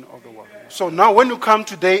foundation of the world. So now when you come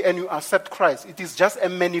today and you accept Christ, it is just a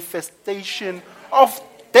manifestation of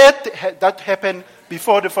that happened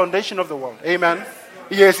before the foundation of the world. Amen?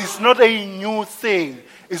 Yes, it's not a new thing.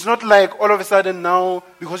 It's not like all of a sudden now,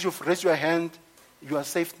 because you've raised your hand, you are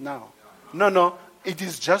saved now. No. It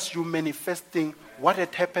is just you manifesting what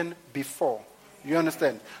had happened before. You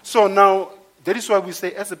understand? So now, that is why we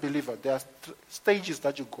say as a believer, there are stages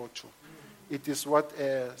that you go to. It is what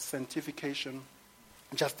sanctification,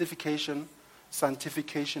 justification,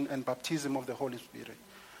 sanctification, and baptism of the Holy Spirit.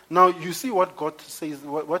 Now, you see what God says,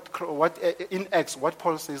 what in Acts, what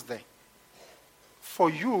Paul says there. For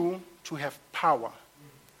you to have power,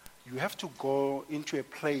 you have to go into a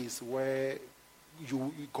place where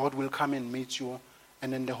God will come and meet you,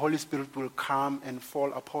 and then the Holy Spirit will come and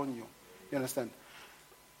fall upon you. You understand?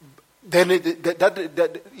 Then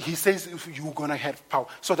he says you're going to have power.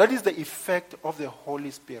 So that is the effect of the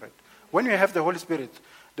Holy Spirit. When you have the Holy Spirit,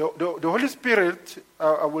 the Holy Spirit,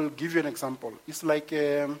 I will give you an example. It's like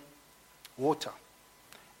water.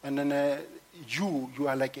 And then you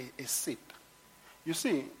are like a seed. You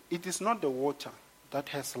see, it is not the water that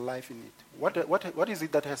has life in it. What is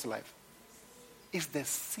it that has life? It's the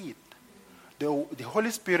seed. The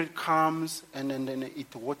Holy Spirit comes and then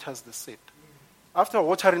it waters the seed. After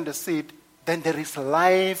watering the seed, then there is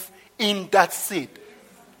life in that seed.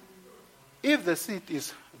 If the seed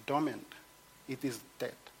is dormant, it is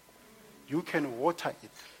dead. You can water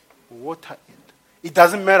it. It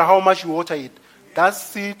doesn't matter how much you water it. That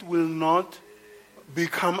seed will not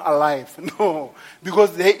become alive. No,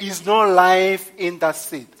 because there is no life in that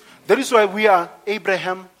seed. That is why we are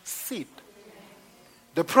Abraham's seed.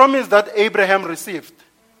 The promise that Abraham received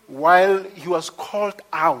while he was called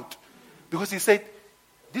out, because he said,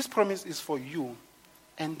 this promise is for you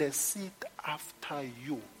and the seed after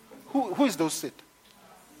you. Who is those seed?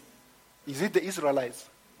 Is it the Israelites?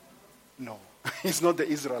 No, it's not the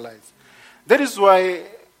Israelites. That is why,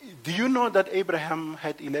 do you know that Abraham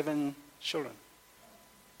had 11 children?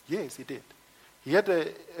 Yes, he did. He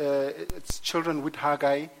had children with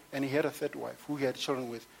Haggai, and he had a third wife who he had children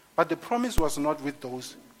with. But the promise was not with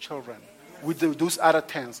those children, with those other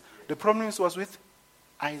 10. The promise was with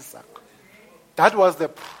Isaac. That was the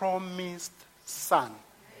promised son.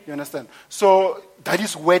 You understand? So that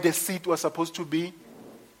is where the seed was supposed to be.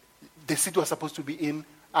 The seed was supposed to be in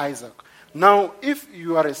Isaac. Now, if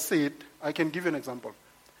you are a seed, I can give you an example.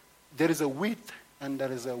 There is a wheat and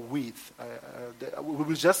there is a wheat. We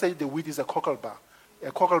will just say the wheat is a cocklebur.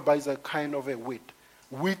 A cocklebur is a kind of a wheat.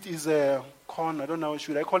 Wheat is a corn. I don't know,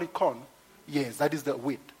 should I call it corn? Yes, that is the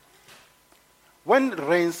wheat. When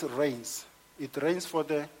rains, it rains for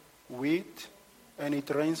the wheat and it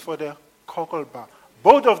rains for the cocklebur.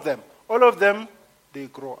 Both of them, all of them, they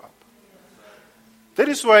grow up. That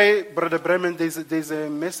is why, Brother Bremen, there's a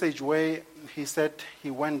message where he said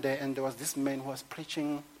he went there and there was this man who was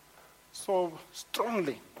preaching so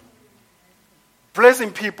strongly,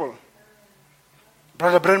 blessing people.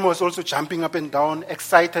 Brother Bremen was also jumping up and down,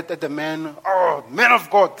 excited at the man. Oh, man of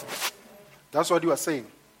God. That's what he was saying.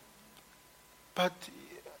 But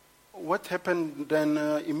what happened then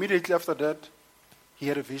immediately after that, he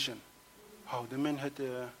had a vision. Oh, the man had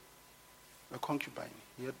a concubine.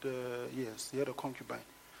 He had a concubine.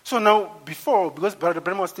 So now, because Brother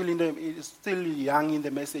Bremen was still young in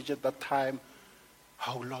the message at that time,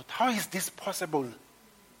 oh Lord, how is this possible?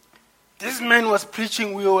 This man was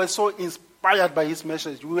preaching, we were so inspired by his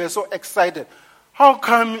message, we were so excited. How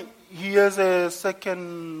come he has a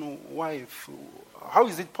second wife? How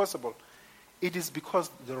is it possible? It is because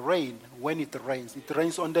the rain, when it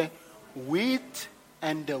rains on the wheat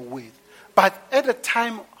and the wheat. But at the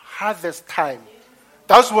time, harvest time,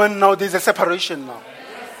 that's when now there's a separation now.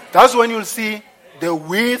 That's when you'll see the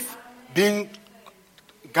wheat being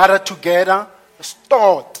gathered together,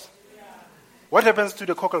 stored. What happens to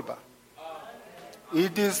the cocklebur?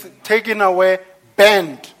 It is taken away,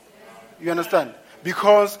 burned. You understand?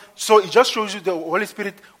 So it just shows you the Holy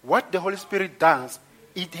Spirit, what the Holy Spirit does,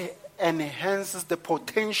 it enhances the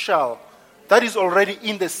potential that is already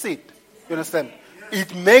in the seed. You understand?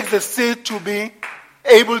 It makes the seed to be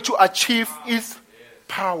able to achieve its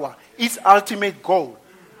power, its ultimate goal.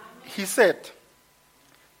 He said,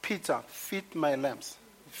 Peter, feed my lambs,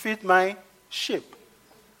 feed my sheep.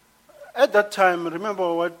 At that time,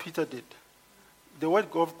 remember what Peter did. The word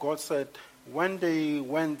of God said, when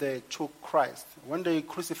they took Christ, when they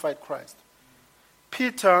crucified Christ,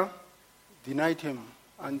 Peter denied him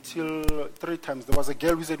until 3 times. There was a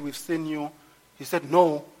girl who said, we've seen you. He said,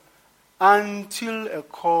 no, until a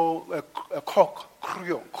cock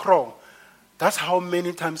crow. That's how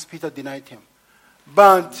many times Peter denied him.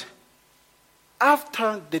 But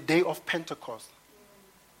after the day of Pentecost,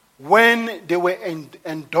 when they were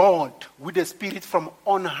endowed with the Spirit from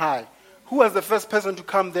on high, who was the first person to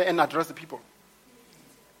come there and address the people?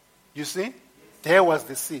 You see? There was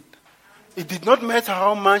the seed. It did not matter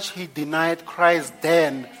how much he denied Christ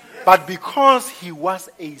then, but because he was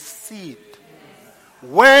a seed,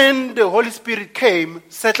 when the Holy Spirit came,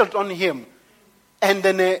 settled on him, and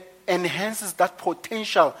then enhances that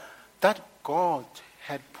potential that God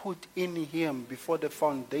had put in him before the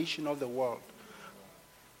foundation of the world.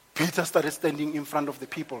 Peter started standing in front of the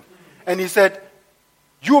people, and he said,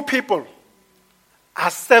 "You people,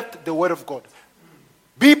 accept the word of God.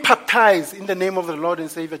 Be baptized in the name of the Lord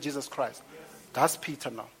and Savior Jesus Christ." That's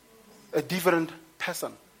Peter now. A different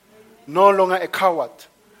person. No longer a coward.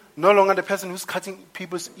 No longer the person who's cutting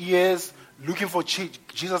people's ears, looking for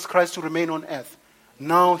Jesus Christ to remain on earth.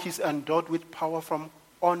 Now he's endowed with power from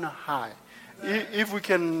on high. If we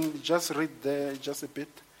can just read there just a bit.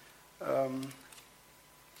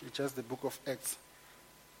 Just the book of Acts.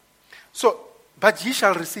 So, but ye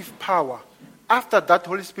shall receive power. After that,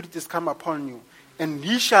 Holy Spirit is come upon you. And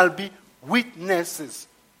ye shall be witnesses.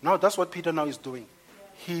 Now, that's what Peter now is doing.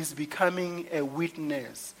 He's becoming a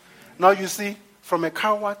witness. Now, you see, from a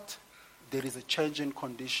coward, there is a change in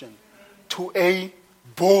condition to a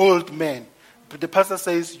bold man. The pastor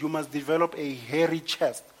says you must develop a hairy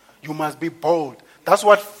chest. You must be bold. That's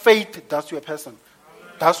what faith does to a person.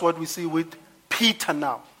 That's what we see with Peter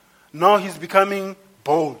now. Now he's becoming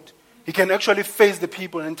bold. He can actually face the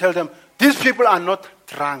people and tell them, these people are not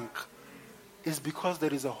drunk. It's because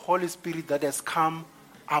there is a Holy Spirit that has come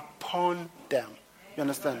upon them. You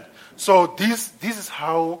understand? So this is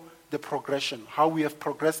how the progression, how we have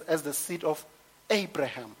progressed as the seed of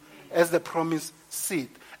Abraham, as the promised seed.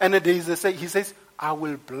 And there is he says, I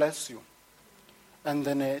will bless you. And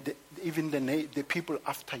then even the people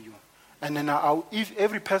after you. And then if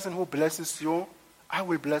every person who blesses you, I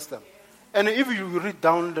will bless them. And if you read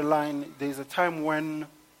down the line, there is a time when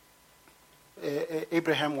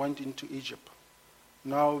Abraham went into Egypt.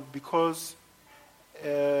 Now, because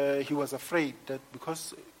he was afraid that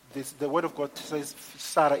because the word of God says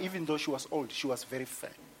Sarah, even though she was old, she was very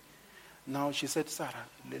fair. Now she said, Sarah,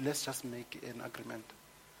 let's just make an agreement.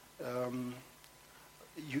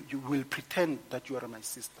 You will pretend that you are my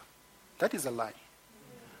sister. That is a lie.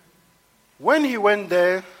 When he went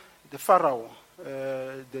there, the Pharaoh,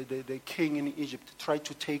 the king in Egypt, tried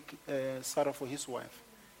to take Sarah for his wife.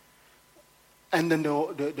 And then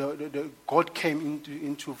the God came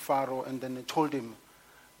into Pharaoh and then told him,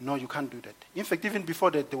 no, you can't do that. In fact, even before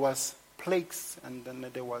that, there was plagues and then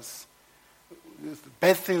there was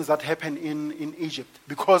bad things that happened in Egypt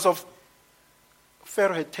because of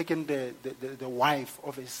Pharaoh had taken the wife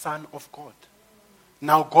of a son of God.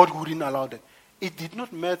 Now God wouldn't allow that. It did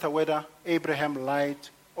not matter whether Abraham lied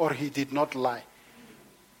or he did not lie.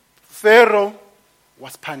 Pharaoh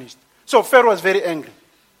was punished. So Pharaoh was very angry.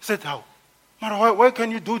 He said, how? Why can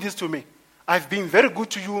you do this to me? I've been very good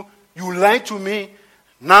to you. You lied to me.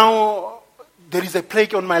 Now there is a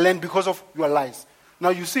plague on my land because of your lies. Now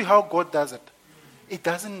you see how God does it. It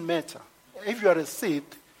doesn't matter. If you are a seed,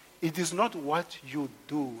 it is not what you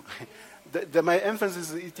do. My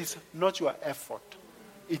emphasis is it is not your effort.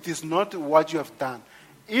 It is not what you have done.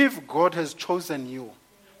 If God has chosen you,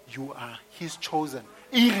 you are his chosen,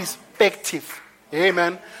 irrespective.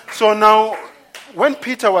 Amen. So now, when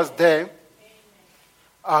Peter was there,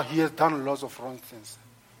 he has done lots of wrong things.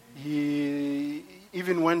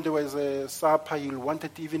 Even when there was a supper, he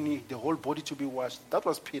wanted even the whole body to be washed. That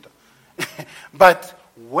was Peter. But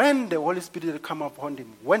when the Holy Spirit had come upon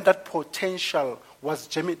him, when that potential was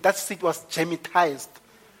that seed was gemmatized,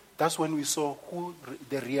 that's when we saw who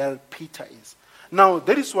the real Peter is. Now,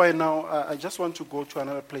 that is why now I just want to go to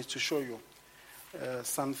another place to show you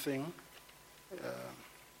something.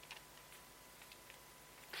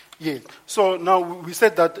 So now we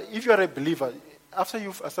said that if you are a believer, after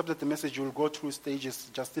you've accepted the message, you will go through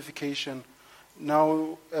stages, justification.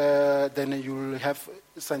 Now, then you will have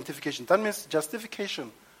sanctification. That means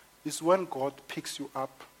justification is when God picks you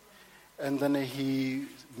up and then he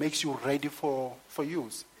makes you ready for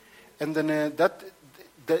use. And then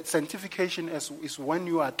that sanctification is when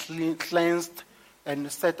you are cleansed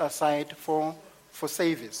and set aside for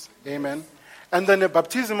service. Amen. And then the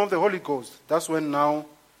baptism of the Holy Ghost, that's when now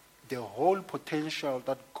the whole potential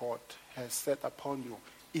that God has set upon you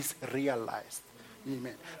is realized.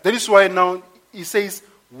 Amen. That is why now he says,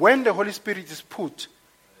 when the Holy Spirit is put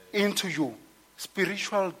into you,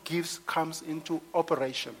 spiritual gifts comes into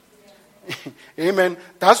operation. Amen.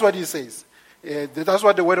 That's what he says. That's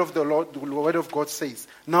what the word of the Lord, the word of God says.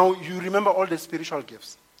 Now you remember all the spiritual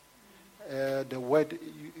gifts. the word,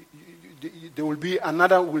 there will be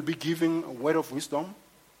another will be giving a word of wisdom,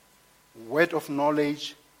 word of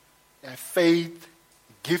knowledge, faith,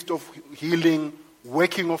 gift of healing,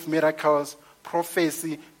 working of miracles,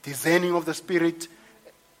 prophecy, discerning of the spirit,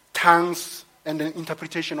 tongues, and the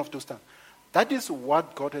interpretation of those tongues. That is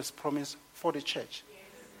what God has promised for the church.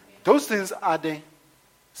 Those things are the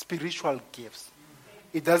spiritual gifts.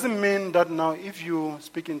 It doesn't mean that now if you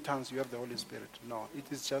speak in tongues, you have the Holy Spirit. No, it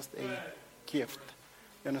is just a gift.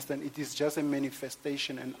 You understand? It is just a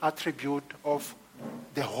manifestation, an attribute of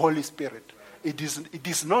the Holy Spirit. It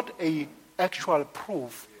is not an actual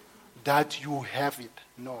proof that you have it.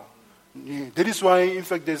 No. Yeah. That is why, in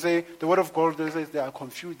fact, they say, the word of God, they are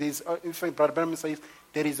confused. In fact, Brother Branham says,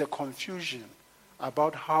 there is a confusion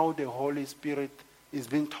about how the Holy Spirit is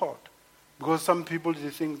being taught. Because some people, they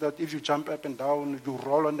think that if you jump up and down, you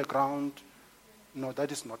roll on the ground. No,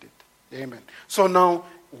 that is not it. Amen. So now,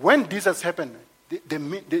 when this has happened, the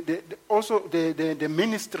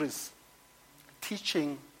ministries,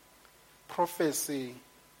 teaching, prophecy,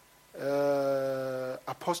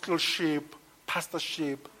 apostleship,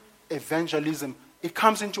 pastorship, evangelism, it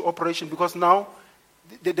comes into operation because now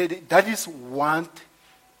that is what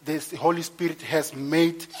the Holy Spirit has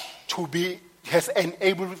made to be, has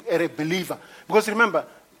enabled a believer. Because remember,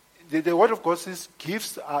 the Word of God says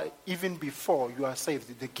gifts are even before you are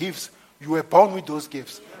saved. The gifts, you were born with those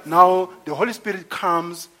gifts. Now the Holy Spirit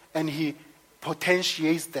comes and He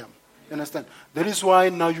potentiates them. You understand? That is why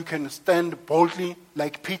now you can stand boldly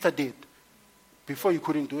like Peter did. Before you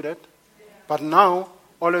couldn't do that. But now,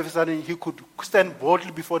 all of a sudden, he could stand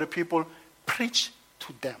boldly before the people, preach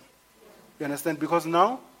to them. You understand? Because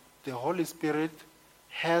now, the Holy Spirit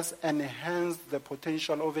has enhanced the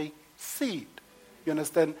potential of a seed. You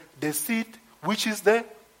understand? The seed, which is the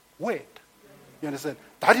word. You understand?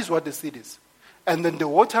 That is what the seed is. And then the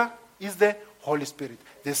water is the Holy Spirit.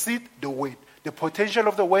 The seed, the word. The potential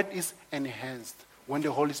of the word is enhanced when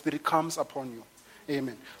the Holy Spirit comes upon you.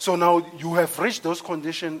 Amen. So now you have reached those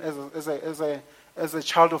conditions as a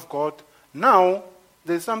child of God. Now,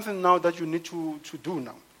 there's something now that you need to do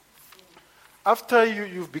now. After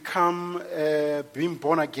you've become being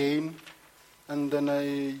born again, and then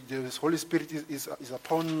the Holy Spirit is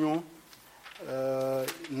upon you,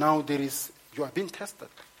 now you are being tested.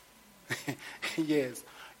 Yes,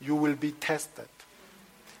 you will be tested.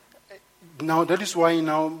 Now, that is why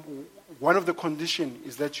now one of the conditions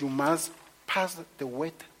is that you must pass the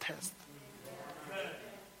word test.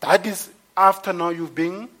 That is after now you've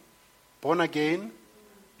been born again,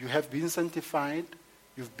 you have been sanctified,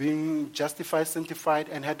 you've been justified, sanctified,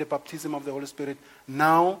 and had the baptism of the Holy Spirit.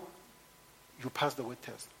 Now you pass the word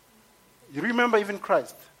test. You remember even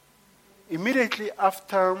Christ. Immediately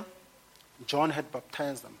after John had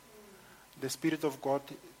baptized them, the Spirit of God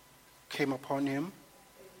came upon him.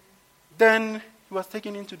 Then he was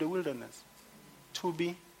taken into the wilderness to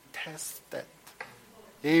be tested.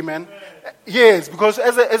 Amen. Yes, because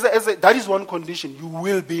that is one condition. You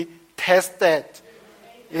will be tested.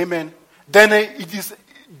 Amen. Then it is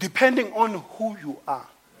depending on who you are.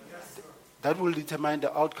 That will determine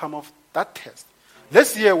the outcome of that test.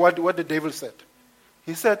 Let's hear what the devil said.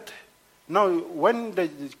 He said, now when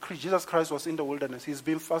Jesus Christ was in the wilderness, he's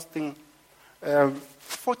been fasting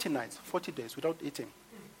 40 nights, 40 days without eating.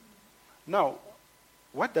 Now,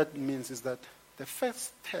 what that means is that the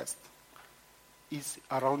first test is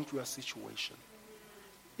around your situation.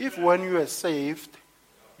 If when you are saved,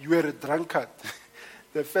 you are a drunkard,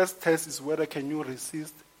 the first test is whether can you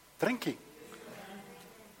resist drinking.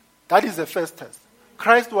 That is the first test.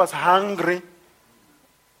 Christ was hungry.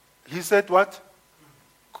 He said what?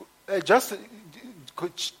 Just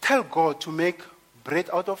tell God to make bread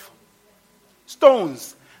out of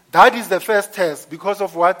stones. That is the first test because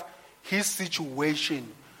of what? His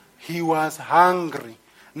situation. He was hungry.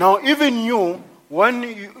 Now, even you, when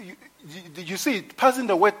you see, passing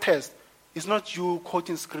the word test is not you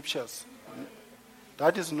quoting scriptures.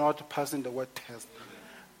 That is not passing the word test.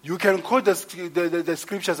 You can quote the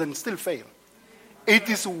scriptures and still fail. It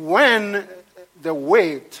is when the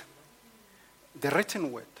word, the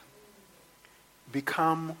written word,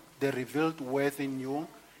 become the revealed word in you,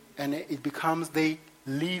 and it becomes the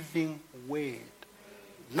living word.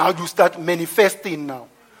 Now you start manifesting now.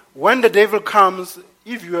 When the devil comes,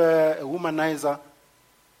 if you are a womanizer,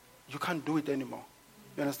 you can't do it anymore.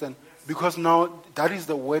 You understand? Because now that is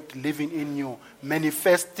the word living in you,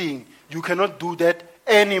 manifesting. You cannot do that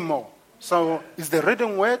anymore. So it's the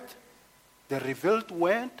written word, the revealed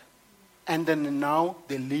word, and then now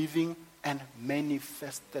the living and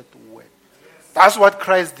manifested word. That's what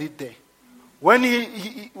Christ did there. When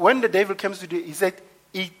the devil comes to you, he said,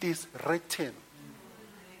 It is written,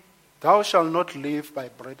 thou shalt not live by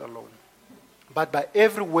bread alone, but by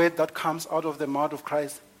every word that comes out of the mouth of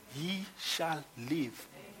Christ, ye shall live.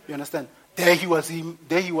 You understand? There he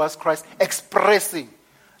was Christ expressing.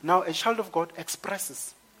 Now a child of God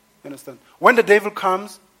expresses. You understand? When the devil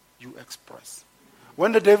comes, you express.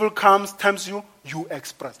 When the devil comes, tempts you, you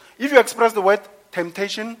express. If you express the word,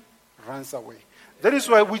 temptation runs away. That is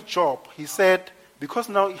why with Job, he said, because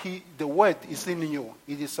now the word is in you,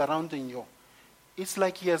 it is surrounding you. It's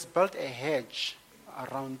like he has built a hedge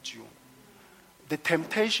around you. The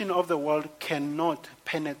temptation of the world cannot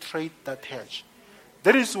penetrate that hedge.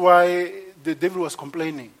 That is why the devil was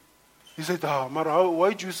complaining. He said, Mara,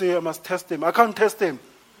 why do you say I must test him? I can't test him.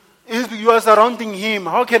 You are surrounding him.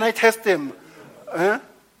 How can I test him?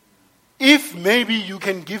 If maybe you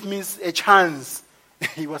can give me a chance.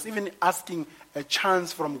 He was even asking a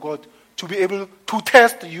chance from God to be able to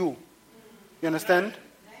test you. You understand?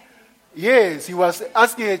 Yes, he was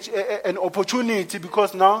asking an opportunity,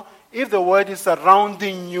 because now if the word is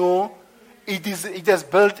surrounding you, it has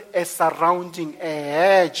built a surrounding, a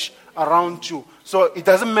hedge around you. So it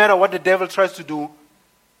doesn't matter what the devil tries to do,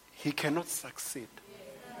 he cannot succeed.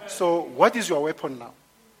 So what is your weapon now?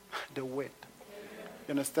 The word.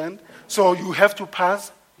 You understand? So you have to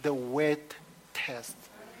pass the word test.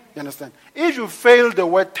 You understand? If you fail the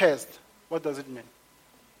word test, what does it mean?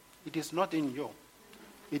 It is not in you.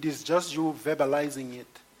 It is just you verbalizing it.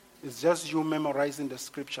 It's just you memorizing the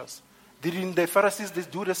scriptures. Didn't the Pharisees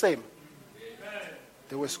do the same?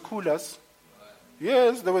 They were scholars.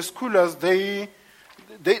 Yes, they were scholars. They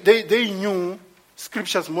knew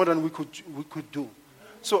scriptures more than we could do.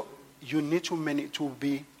 So you need to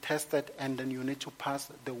be tested, and then you need to pass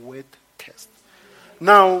the word test.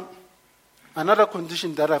 Now, another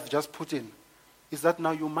condition that I've just put in is that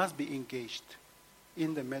now you must be engaged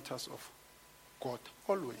in the matters of God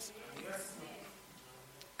always.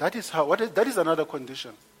 That is another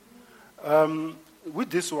condition. With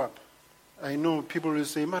this one, I know people will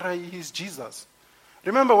say, Mara, he's Jesus.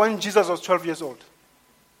 Remember when Jesus was 12 years old?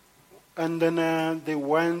 And then there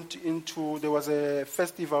was a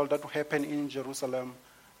festival that happened in Jerusalem.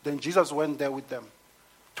 Then Jesus went there with them.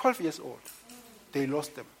 12 years old. They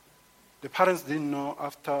lost him. The parents didn't know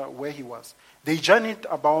after where he was. They journeyed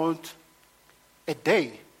about a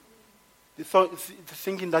day,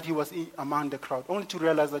 thinking that he was among the crowd, only to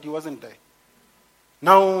realize that he wasn't there.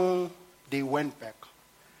 Now they went back.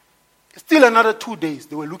 Still another 2 days,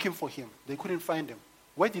 they were looking for him. They couldn't find him.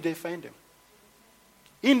 Where did they find him?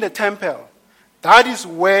 In the temple. That is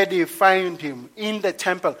where they find him, in the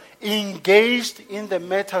temple, engaged in the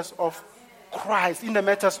matters of Christ, in the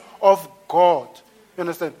matters of God. You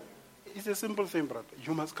understand? It's a simple thing, brother.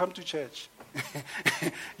 You must come to church.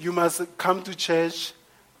 You must come to church,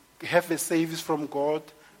 have a service from God,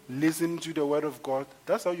 listen to the word of God.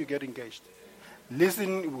 That's how you get engaged.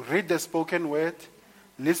 Listen, read the spoken word,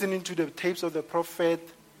 listening to the tapes of the prophet.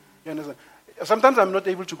 You understand? Sometimes I'm not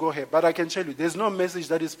able to go here, but I can tell you, there's no message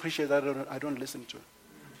that is preached that I don't listen to.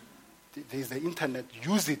 There's the internet.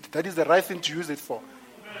 Use it. That is the right thing to use it for.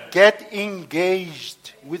 Get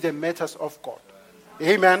engaged with the matters of God.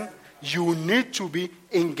 Amen. You need to be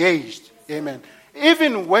engaged. Amen.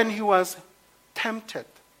 Even when he was tempted,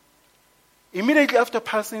 immediately after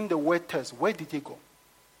passing the word test, where did he go?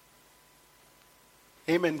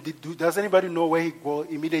 Amen. Does anybody know where he go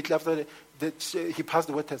immediately after he passed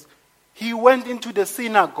the word test? He went into the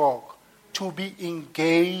synagogue to be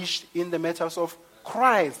engaged in the matters of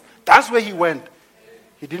Christ. That's where he went.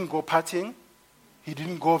 He didn't go partying. He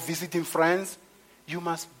didn't go visiting friends. You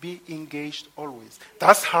must be engaged always.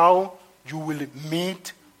 That's how you will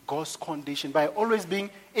meet God's condition, by always being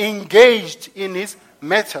engaged in his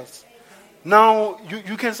matters. Now,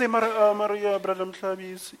 you can say, Maria, Brother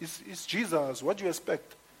Mhlabi is Jesus. What do you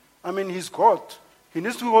expect? I mean, he's God. He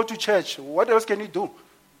needs to go to church. What else can he do?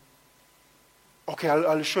 Okay,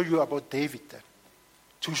 I'll show you about David then.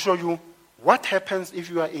 To show you what happens if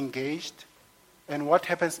you are engaged and what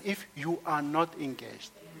happens if you are not engaged.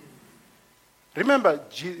 Remember,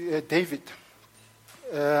 David,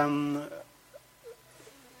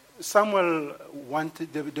 Samuel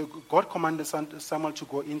God commanded Samuel to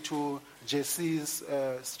go into Jesse's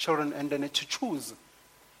children and then to choose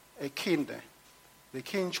a king there. The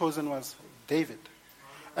king chosen was David.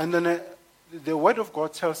 And then the word of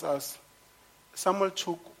God tells us Samuel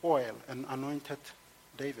took oil and anointed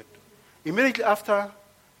David. Immediately after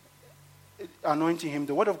anointing him,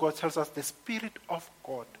 the word of God tells us the Spirit of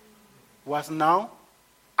God was now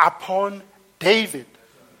upon David.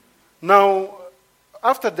 Now,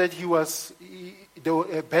 after that,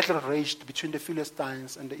 a battle raged between the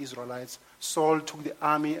Philistines and the Israelites. Saul took the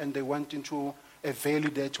army and they went into a valley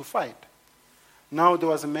there to fight. Now there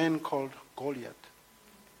was a man called Goliath.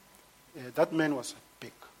 That man was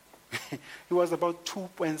big. He was about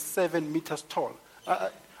 2.7 meters tall.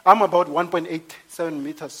 I'm about 1.87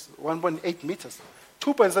 meters, 1.8 meters.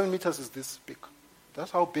 2.7 meters is this big.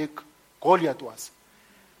 That's how big Goliath was.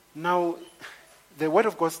 Now, the word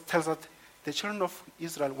of God tells us the children of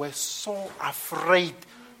Israel were so afraid.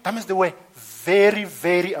 That means they were very,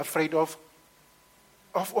 very afraid of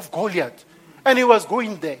Goliath. And he was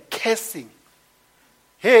going there, cursing.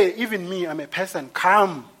 Hey, even me, I'm a person.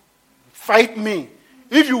 Come, fight me.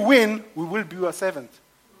 If you win, we will be your servant.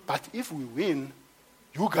 But if we win,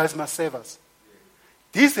 you guys must save us.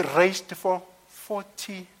 This raged for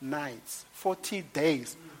 40 nights, 40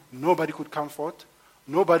 days. Nobody could come forth.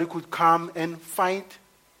 Nobody could come and fight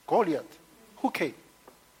Goliath. Who came?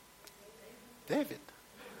 David.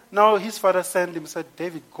 Now his father sent him, said,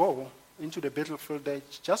 David, go into the battlefield there.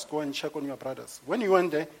 Just go and check on your brothers. When he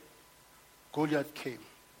went there, Goliath came.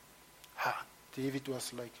 David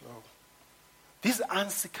was like, oh, this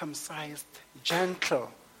uncircumcised,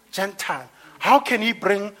 Gentile, how can he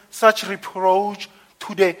bring such reproach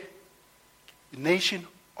to the nation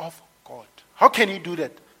of God? How can he do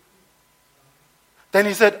that? Then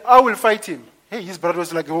he said, I will fight him. Hey, his brother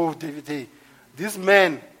was like, oh, David, hey, this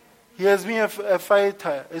man, he has been a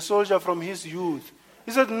fighter, a soldier from his youth.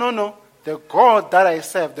 He said, no, the God that I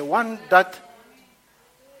serve, the one that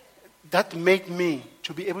made me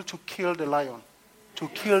to be able to kill the lion, to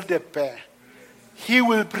kill the bear, he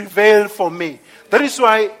will prevail for me. That is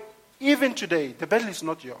why, even today, the battle is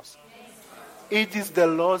not yours. It is the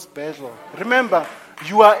Lord's battle. Remember,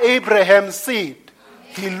 you are Abraham's seed.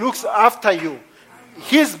 He looks after you.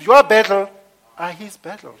 Your battle are his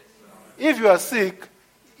battle. If you are sick,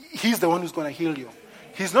 he's the one who's going to heal you.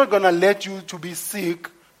 He's not going to let you to be sick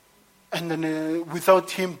and then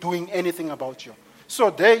without him doing anything about you. So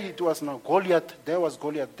there it was now. There was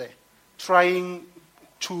Goliath there, trying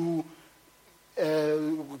to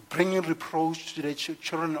bring in reproach to the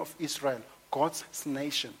children of Israel, God's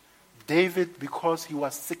nation. David, because he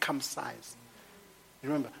was circumcised.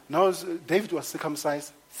 Remember, now David was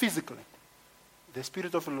circumcised physically. The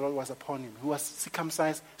Spirit of the Lord was upon him. He was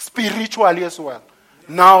circumcised spiritually as well.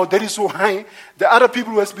 Now, that is why the other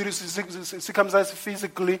people who were circumcised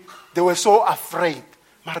physically, they were so afraid.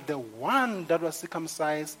 But the one that was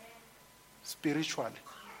circumcised spiritually,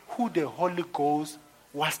 who the Holy Ghost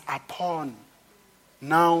was upon,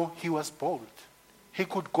 now he was bold. He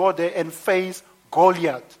could go there and face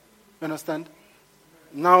Goliath. You understand?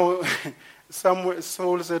 Now,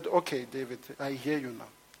 Saul said, okay, David, I hear you now.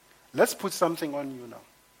 Let's put something on you now.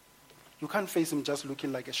 You can't face him just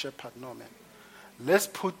looking like a shepherd. No, man. Let's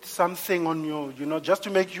put something on you, just to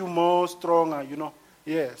make you more stronger,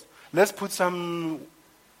 Yes. Let's put some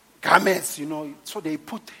garments, So they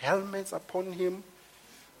put helmets upon him.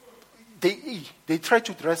 They try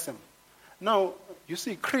to dress him. Now, you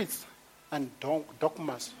see, creeds and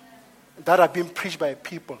dogmas that are being preached by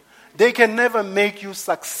people, they can never make you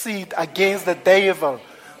succeed against the devil.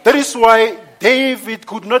 That is why David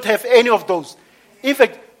could not have any of those. In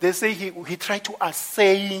fact, they say he tried to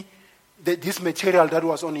assay this material that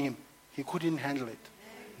was on him. He couldn't handle it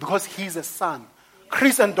because he's a son.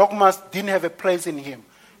 Creeds and dogmas didn't have a place in him.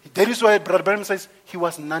 That is why Brother Branham says he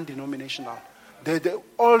was non-denominational.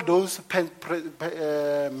 All those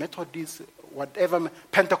Methodists, whatever,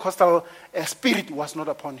 Pentecostal spirit was not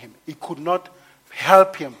upon him. It could not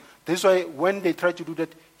help him. That is why when they tried to do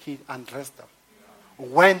that, he undressed them.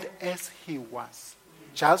 Went as he was,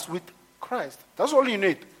 just with Christ. That's all you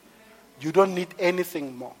need. You don't need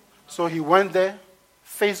anything more. So he went there,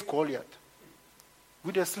 faced Goliath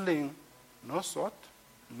with a sling, no sword,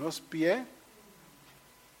 no spear.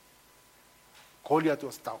 Goliath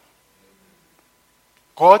was down.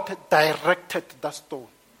 God directed that stone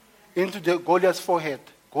into Goliath's forehead.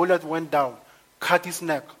 Goliath went down, cut his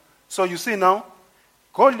neck. So you see now,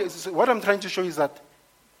 what I'm trying to show is that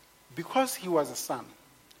because he was a son,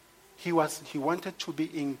 he wanted to be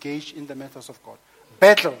engaged in the matters of God.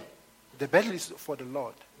 The battle is for the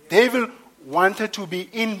Lord. David wanted to be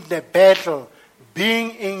in the battle,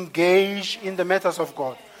 being engaged in the matters of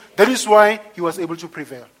God. That is why he was able to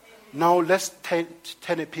prevail. Now let's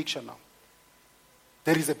turn a picture now.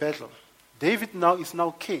 There is a battle. David now is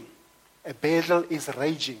king. A battle is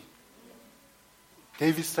raging.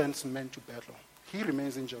 David sends men to battle. He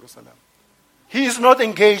remains in Jerusalem. He is not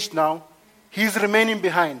engaged now. He is remaining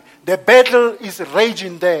behind. The battle is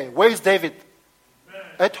raging there. Where is David?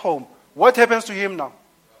 At home. What happens to him now?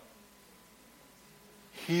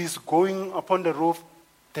 He's going upon the roof,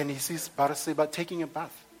 then he sees Bathsheba taking a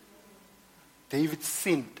bath. David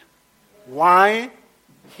sinned. Why?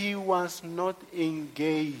 He was not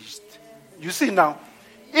engaged. You see now,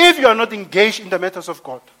 if you are not engaged in the matters of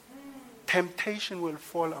God, temptation will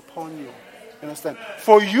fall upon you. You understand?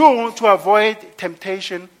 For you to avoid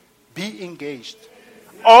temptation, be engaged.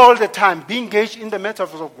 All the time, be engaged in the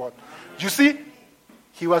matters of God. You see,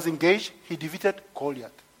 he was engaged, he defeated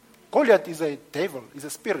Goliath. Goliath is a devil, is a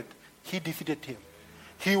spirit. He defeated him.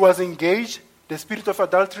 He was engaged, the spirit of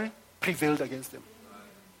adultery prevailed against him.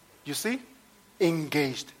 You see?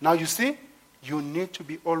 Engaged. Now you see, you need to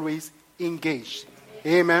be always engaged.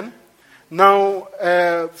 Amen. Now,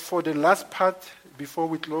 for the last part, before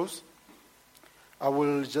we close,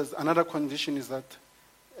 another condition is that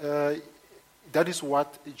that is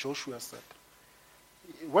what Joshua said.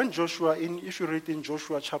 When Joshua, if you read in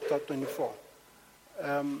Joshua chapter 24,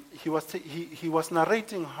 he was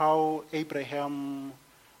narrating how Abraham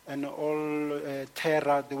and all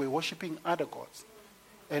Terah, they were worshipping other gods.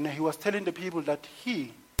 And he was telling the people that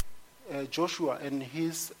Joshua and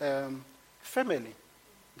his family,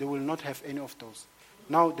 they will not have any of those.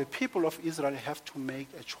 Now, the people of Israel have to make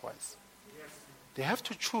a choice. They have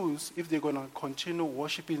to choose if they're going to continue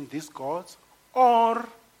worshipping these gods or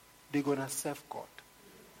they're going to serve God.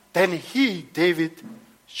 Then David,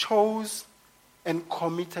 chose and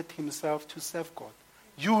committed himself to serve God.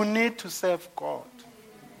 You need to serve God.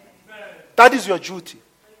 That is your duty,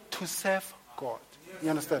 to serve God. You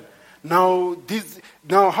understand? Now, when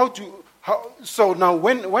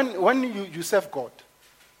you serve God,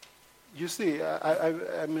 you see,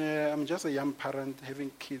 I'm just a young parent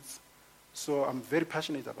having kids, so I'm very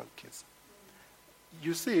passionate about kids.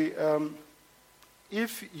 You see,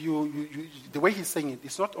 if the way he's saying it,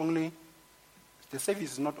 it's not only, the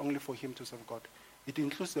service is not only for him to serve God. It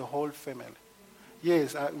includes the whole family.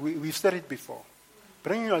 Yes, we've said it before.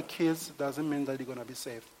 Bringing your kids doesn't mean that they're going to be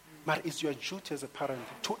saved. But it's your duty as a parent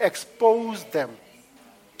to expose them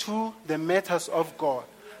to the matters of God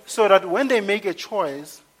so that when they make a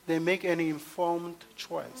choice, they make an informed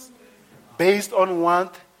choice based on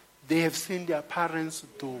what they have seen their parents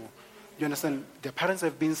do. You understand? Their parents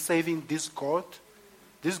have been serving this God.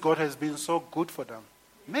 This God has been so good for them.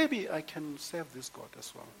 Maybe I can serve this God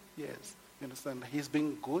as well. Yes. You understand? He's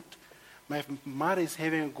been good. My mother is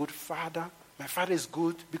having a good father. My father is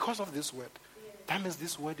good because of this word. That means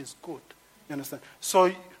this word is good. You understand?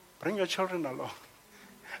 So bring your children along.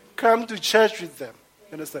 Come to church with them.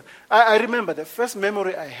 You understand? I remember the first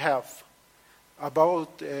memory I have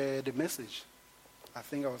about the message. I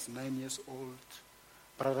think I was 9 years old.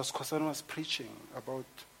 Brother Skosana was preaching about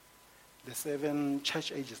the 7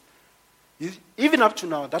 church ages. Even up to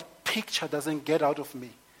now, that picture doesn't get out of me.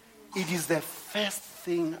 It is the first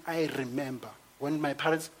thing I remember when my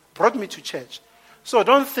parents brought me to church. So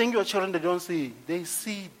don't think your children, they don't see. They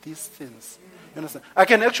see these things. You understand? I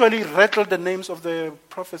can actually rattle the names of the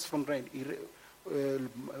prophets from Rain.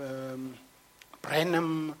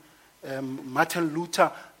 Branham, Martin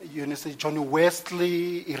Luther, Johnny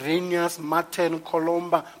Wesley, Irenaeus, Martin,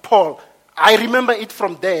 Columba, Paul. I remember it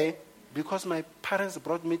from there because my parents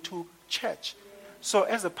brought me to church. So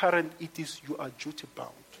as a parent, you are duty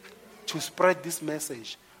bound to spread this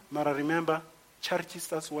message. Mara, remember, charity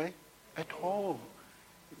starts where? At home.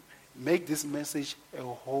 Make this message a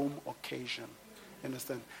home occasion.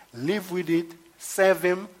 Understand? Live with it, serve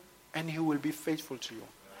him, and he will be faithful to you.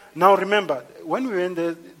 Now remember, when we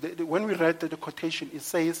read the quotation, it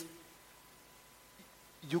says,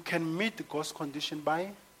 you can meet God's condition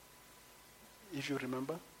by, if you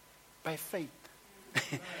remember, by faith.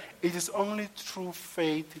 It is only through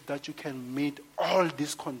faith that you can meet all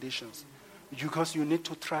these conditions. Because you need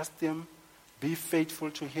to trust him, be faithful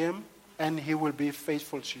to him, and he will be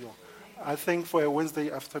faithful to you. I think for a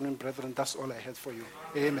Wednesday afternoon, brethren, that's all I had for you.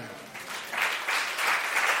 Amen.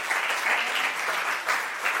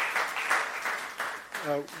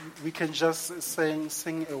 We can just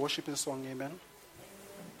sing a worshiping song. Amen.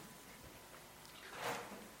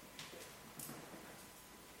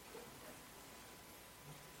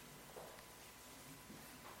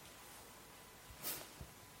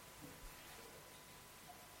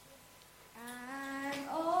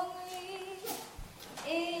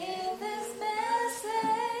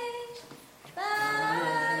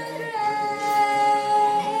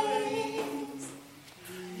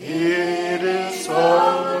 It is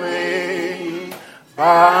only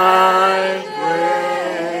by grace.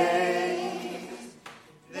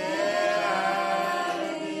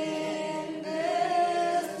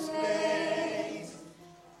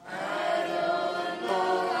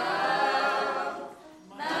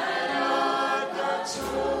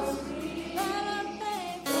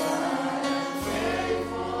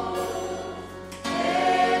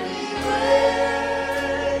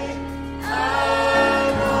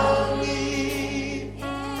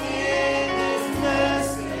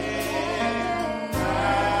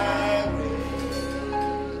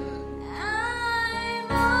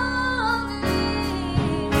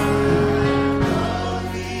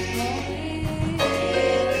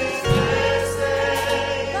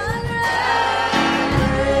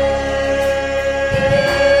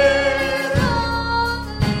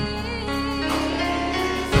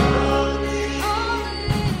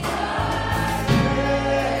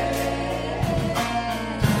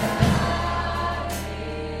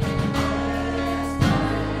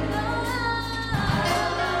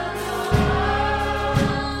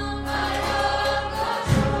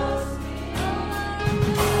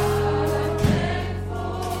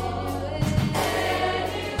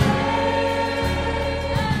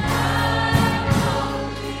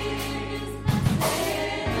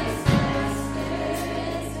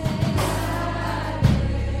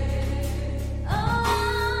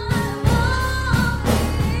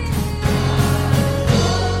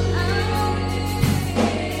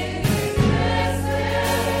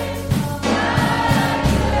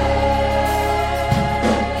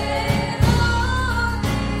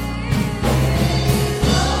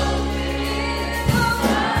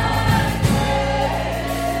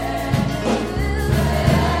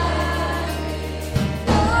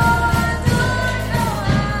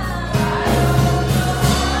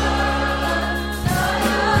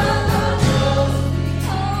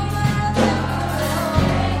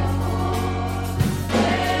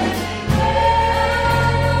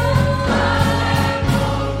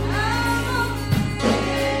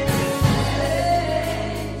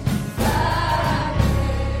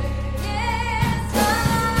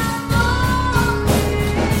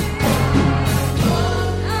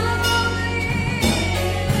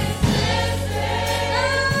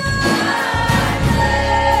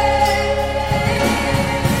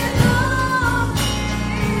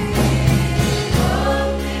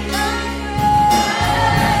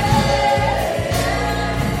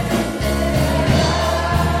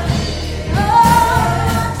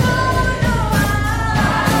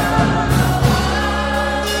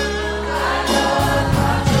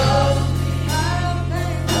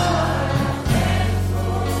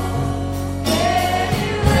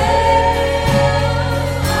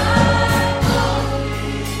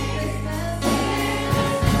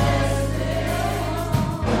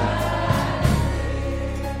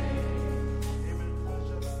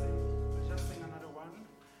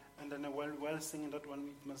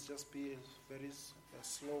 must just be a very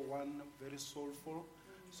slow one, very soulful,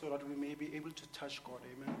 so that we may be able to touch God.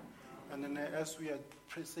 Amen. And then as we are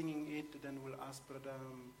singing it, then we'll ask Brother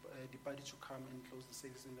Dipati to come and close the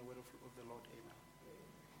service in the word of the Lord. Amen.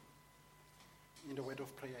 In the word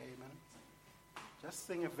of prayer. Amen. Just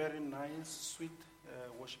sing a very nice, sweet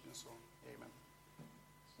worshiping song. Amen.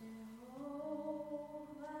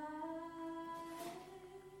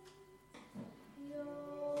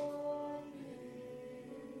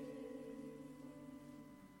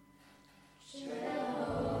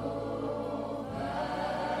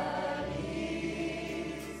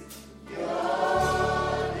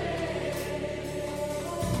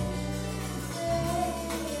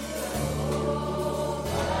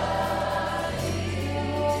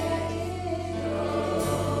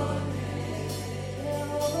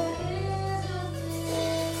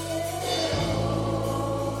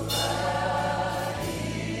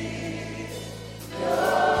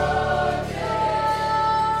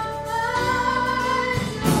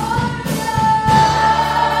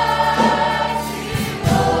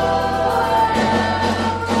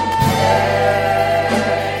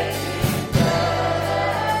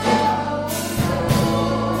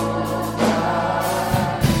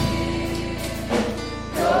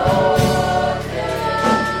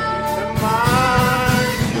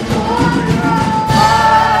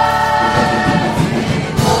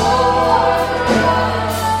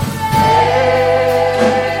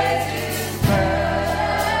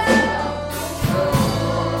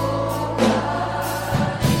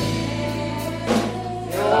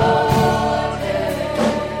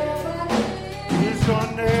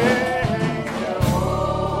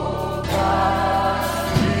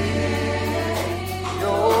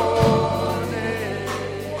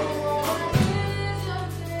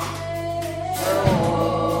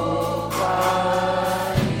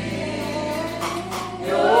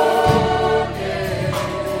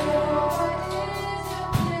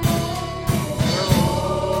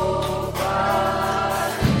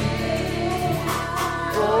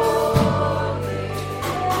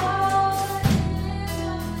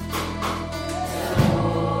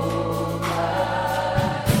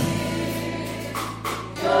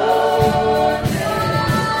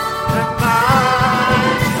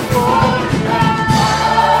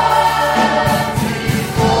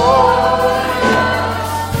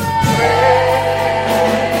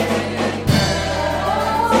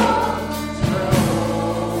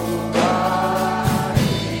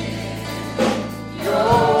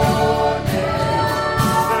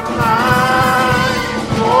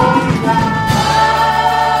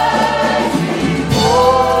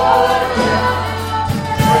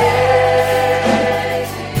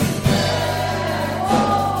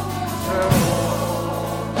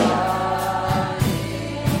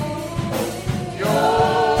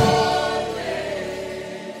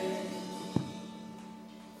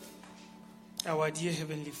 Our dear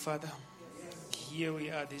Heavenly Father, here we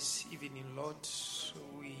are this evening, Lord.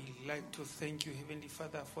 We like to thank you, Heavenly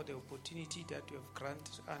Father, for the opportunity that you have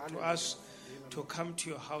granted unto us to come to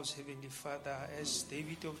your house, Heavenly Father. As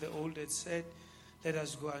David of the old had said, let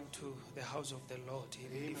us go unto the house of the Lord,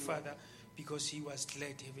 Heavenly Father, because he was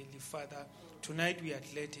glad, Heavenly Father. Tonight we are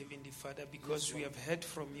glad, Heavenly Father, because we have heard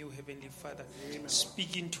from you, Heavenly Father,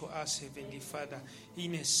 speaking to us, Heavenly Father,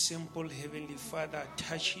 in a simple, Heavenly Father,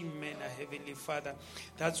 touching manner, Heavenly Father.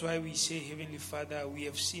 That's why we say, Heavenly Father, we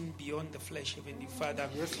have seen beyond the flesh, Heavenly Father.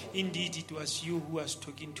 Indeed, it was you who was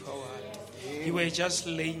talking to our heart. You were just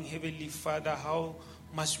laying, Heavenly Father, how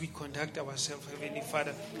must we conduct ourselves, Heavenly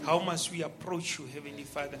Father? How must we approach you, Heavenly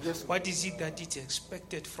Father? What is it that is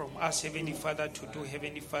expected from us, Heavenly Father, to do,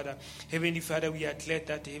 Heavenly Father? Heavenly Father, we are glad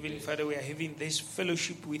that, Heavenly Father, we are having this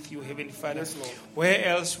fellowship with you, Heavenly Father. Where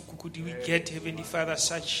else could we get, Heavenly Father,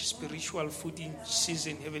 such spiritual food in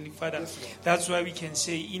season, Heavenly Father? That's why we can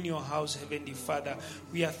say, in your house, Heavenly Father,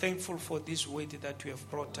 we are thankful for this word that you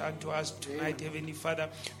have brought unto us tonight, Heavenly Father.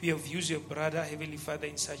 We have used your brother, Heavenly Father,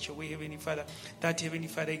 in such a way, Heavenly Father, that, Heavenly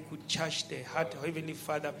Father, it could charge the heart, Heavenly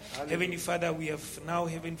Father. Heavenly Father, we have now,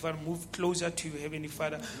 Heavenly Father, moved closer to you, Heavenly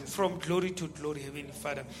Father, from glory to glory, Heavenly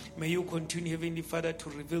Father. May you continue, Heavenly Father, to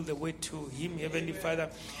reveal the word to him, Heavenly Father.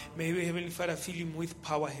 May you, Heavenly Father, fill him with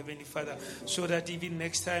power, Heavenly Father, so that even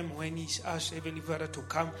next time when he's asked, Heavenly Father, to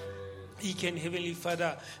come He can, Heavenly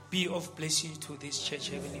Father, be of blessing to this church,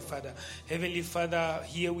 Heavenly Father. Heavenly Father,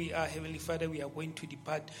 here we are, Heavenly Father, we are going to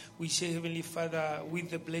depart. We say, Heavenly Father,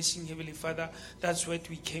 with the blessing, Heavenly Father, that's what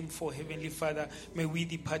we came for, Heavenly Father. May we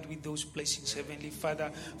depart with those blessings, Heavenly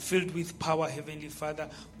Father, filled with power, Heavenly Father.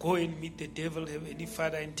 Go and meet the devil, Heavenly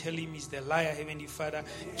Father, and tell him he's the liar, Heavenly Father.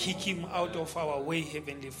 Kick him out of our way,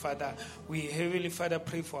 Heavenly Father. We, Heavenly Father,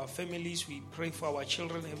 pray for our families. We pray for our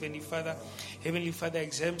children, Heavenly Father. Heavenly Father,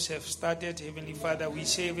 exams have started. Heavenly Father, we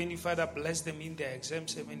say, Heavenly Father, bless them in their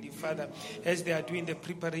exams, Heavenly Father. As they are doing the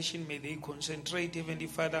preparation, may they concentrate, Heavenly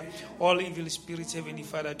Father. All evil spirits, Heavenly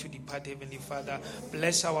Father, to depart, Heavenly Father.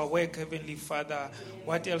 Bless our work, Heavenly Father.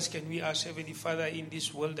 What else can we ask, Heavenly Father, in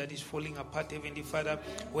this world that is falling apart, Heavenly Father,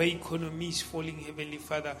 where economy is falling, Heavenly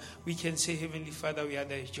Father? We can say, Heavenly Father, we are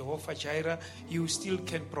the Jehovah Jireh. You still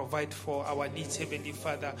can provide for our needs, Heavenly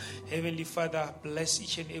Father. Heavenly Father, bless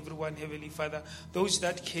each and every one, Heavenly Father. Those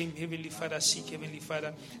that came, Heavenly Father, sick, Heavenly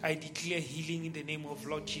Father, I declare healing in the name of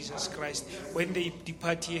Lord Jesus Christ. When they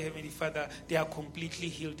depart here, Heavenly Father, they are completely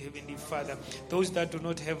healed, Heavenly Father. Those that do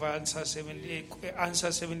not have answers,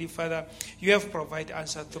 Heavenly Father, you have provided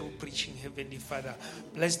answer through preaching, Heavenly Father.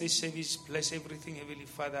 Bless this service, bless everything, Heavenly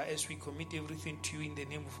Father, as we commit everything to you in the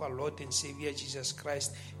name of our Lord and Savior Jesus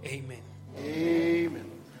Christ. Amen. Amen.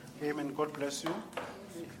 Amen. God bless you.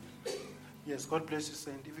 Yes, God bless you,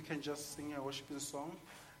 Saint. If you can just sing a worshiping song,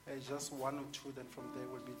 just one or two, then from there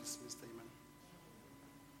we'll be dismissed. Amen.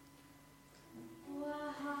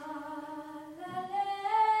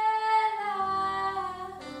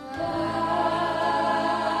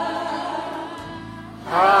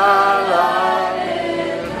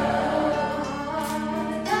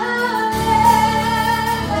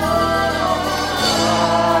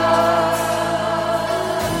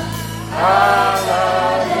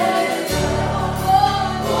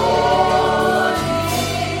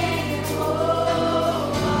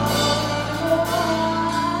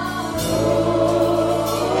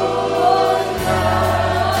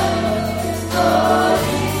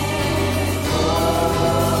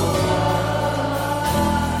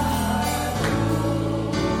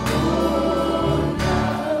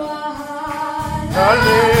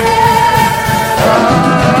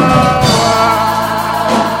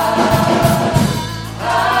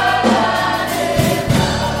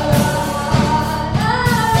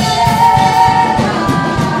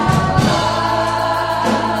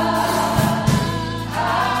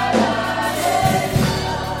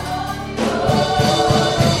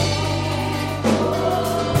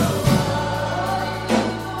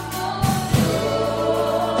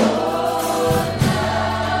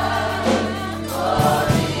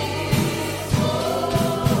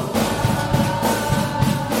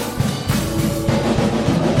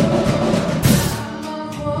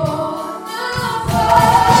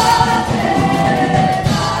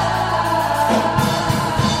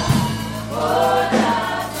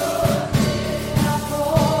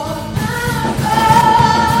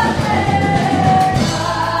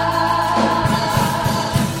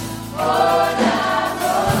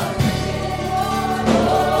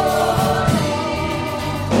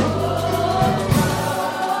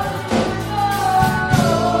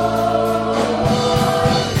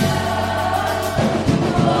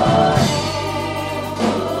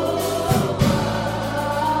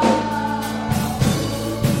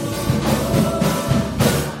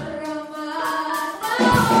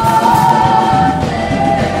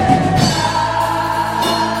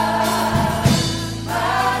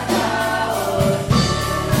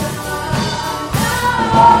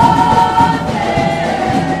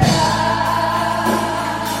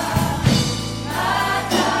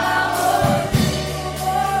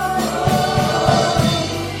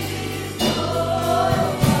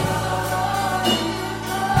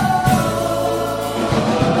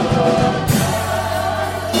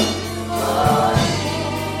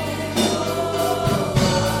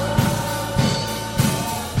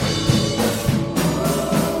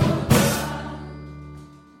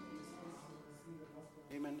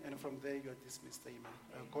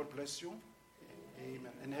 bless you.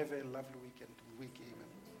 Amen. And have a lovely week. Amen.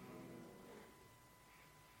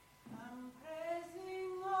 I'm praising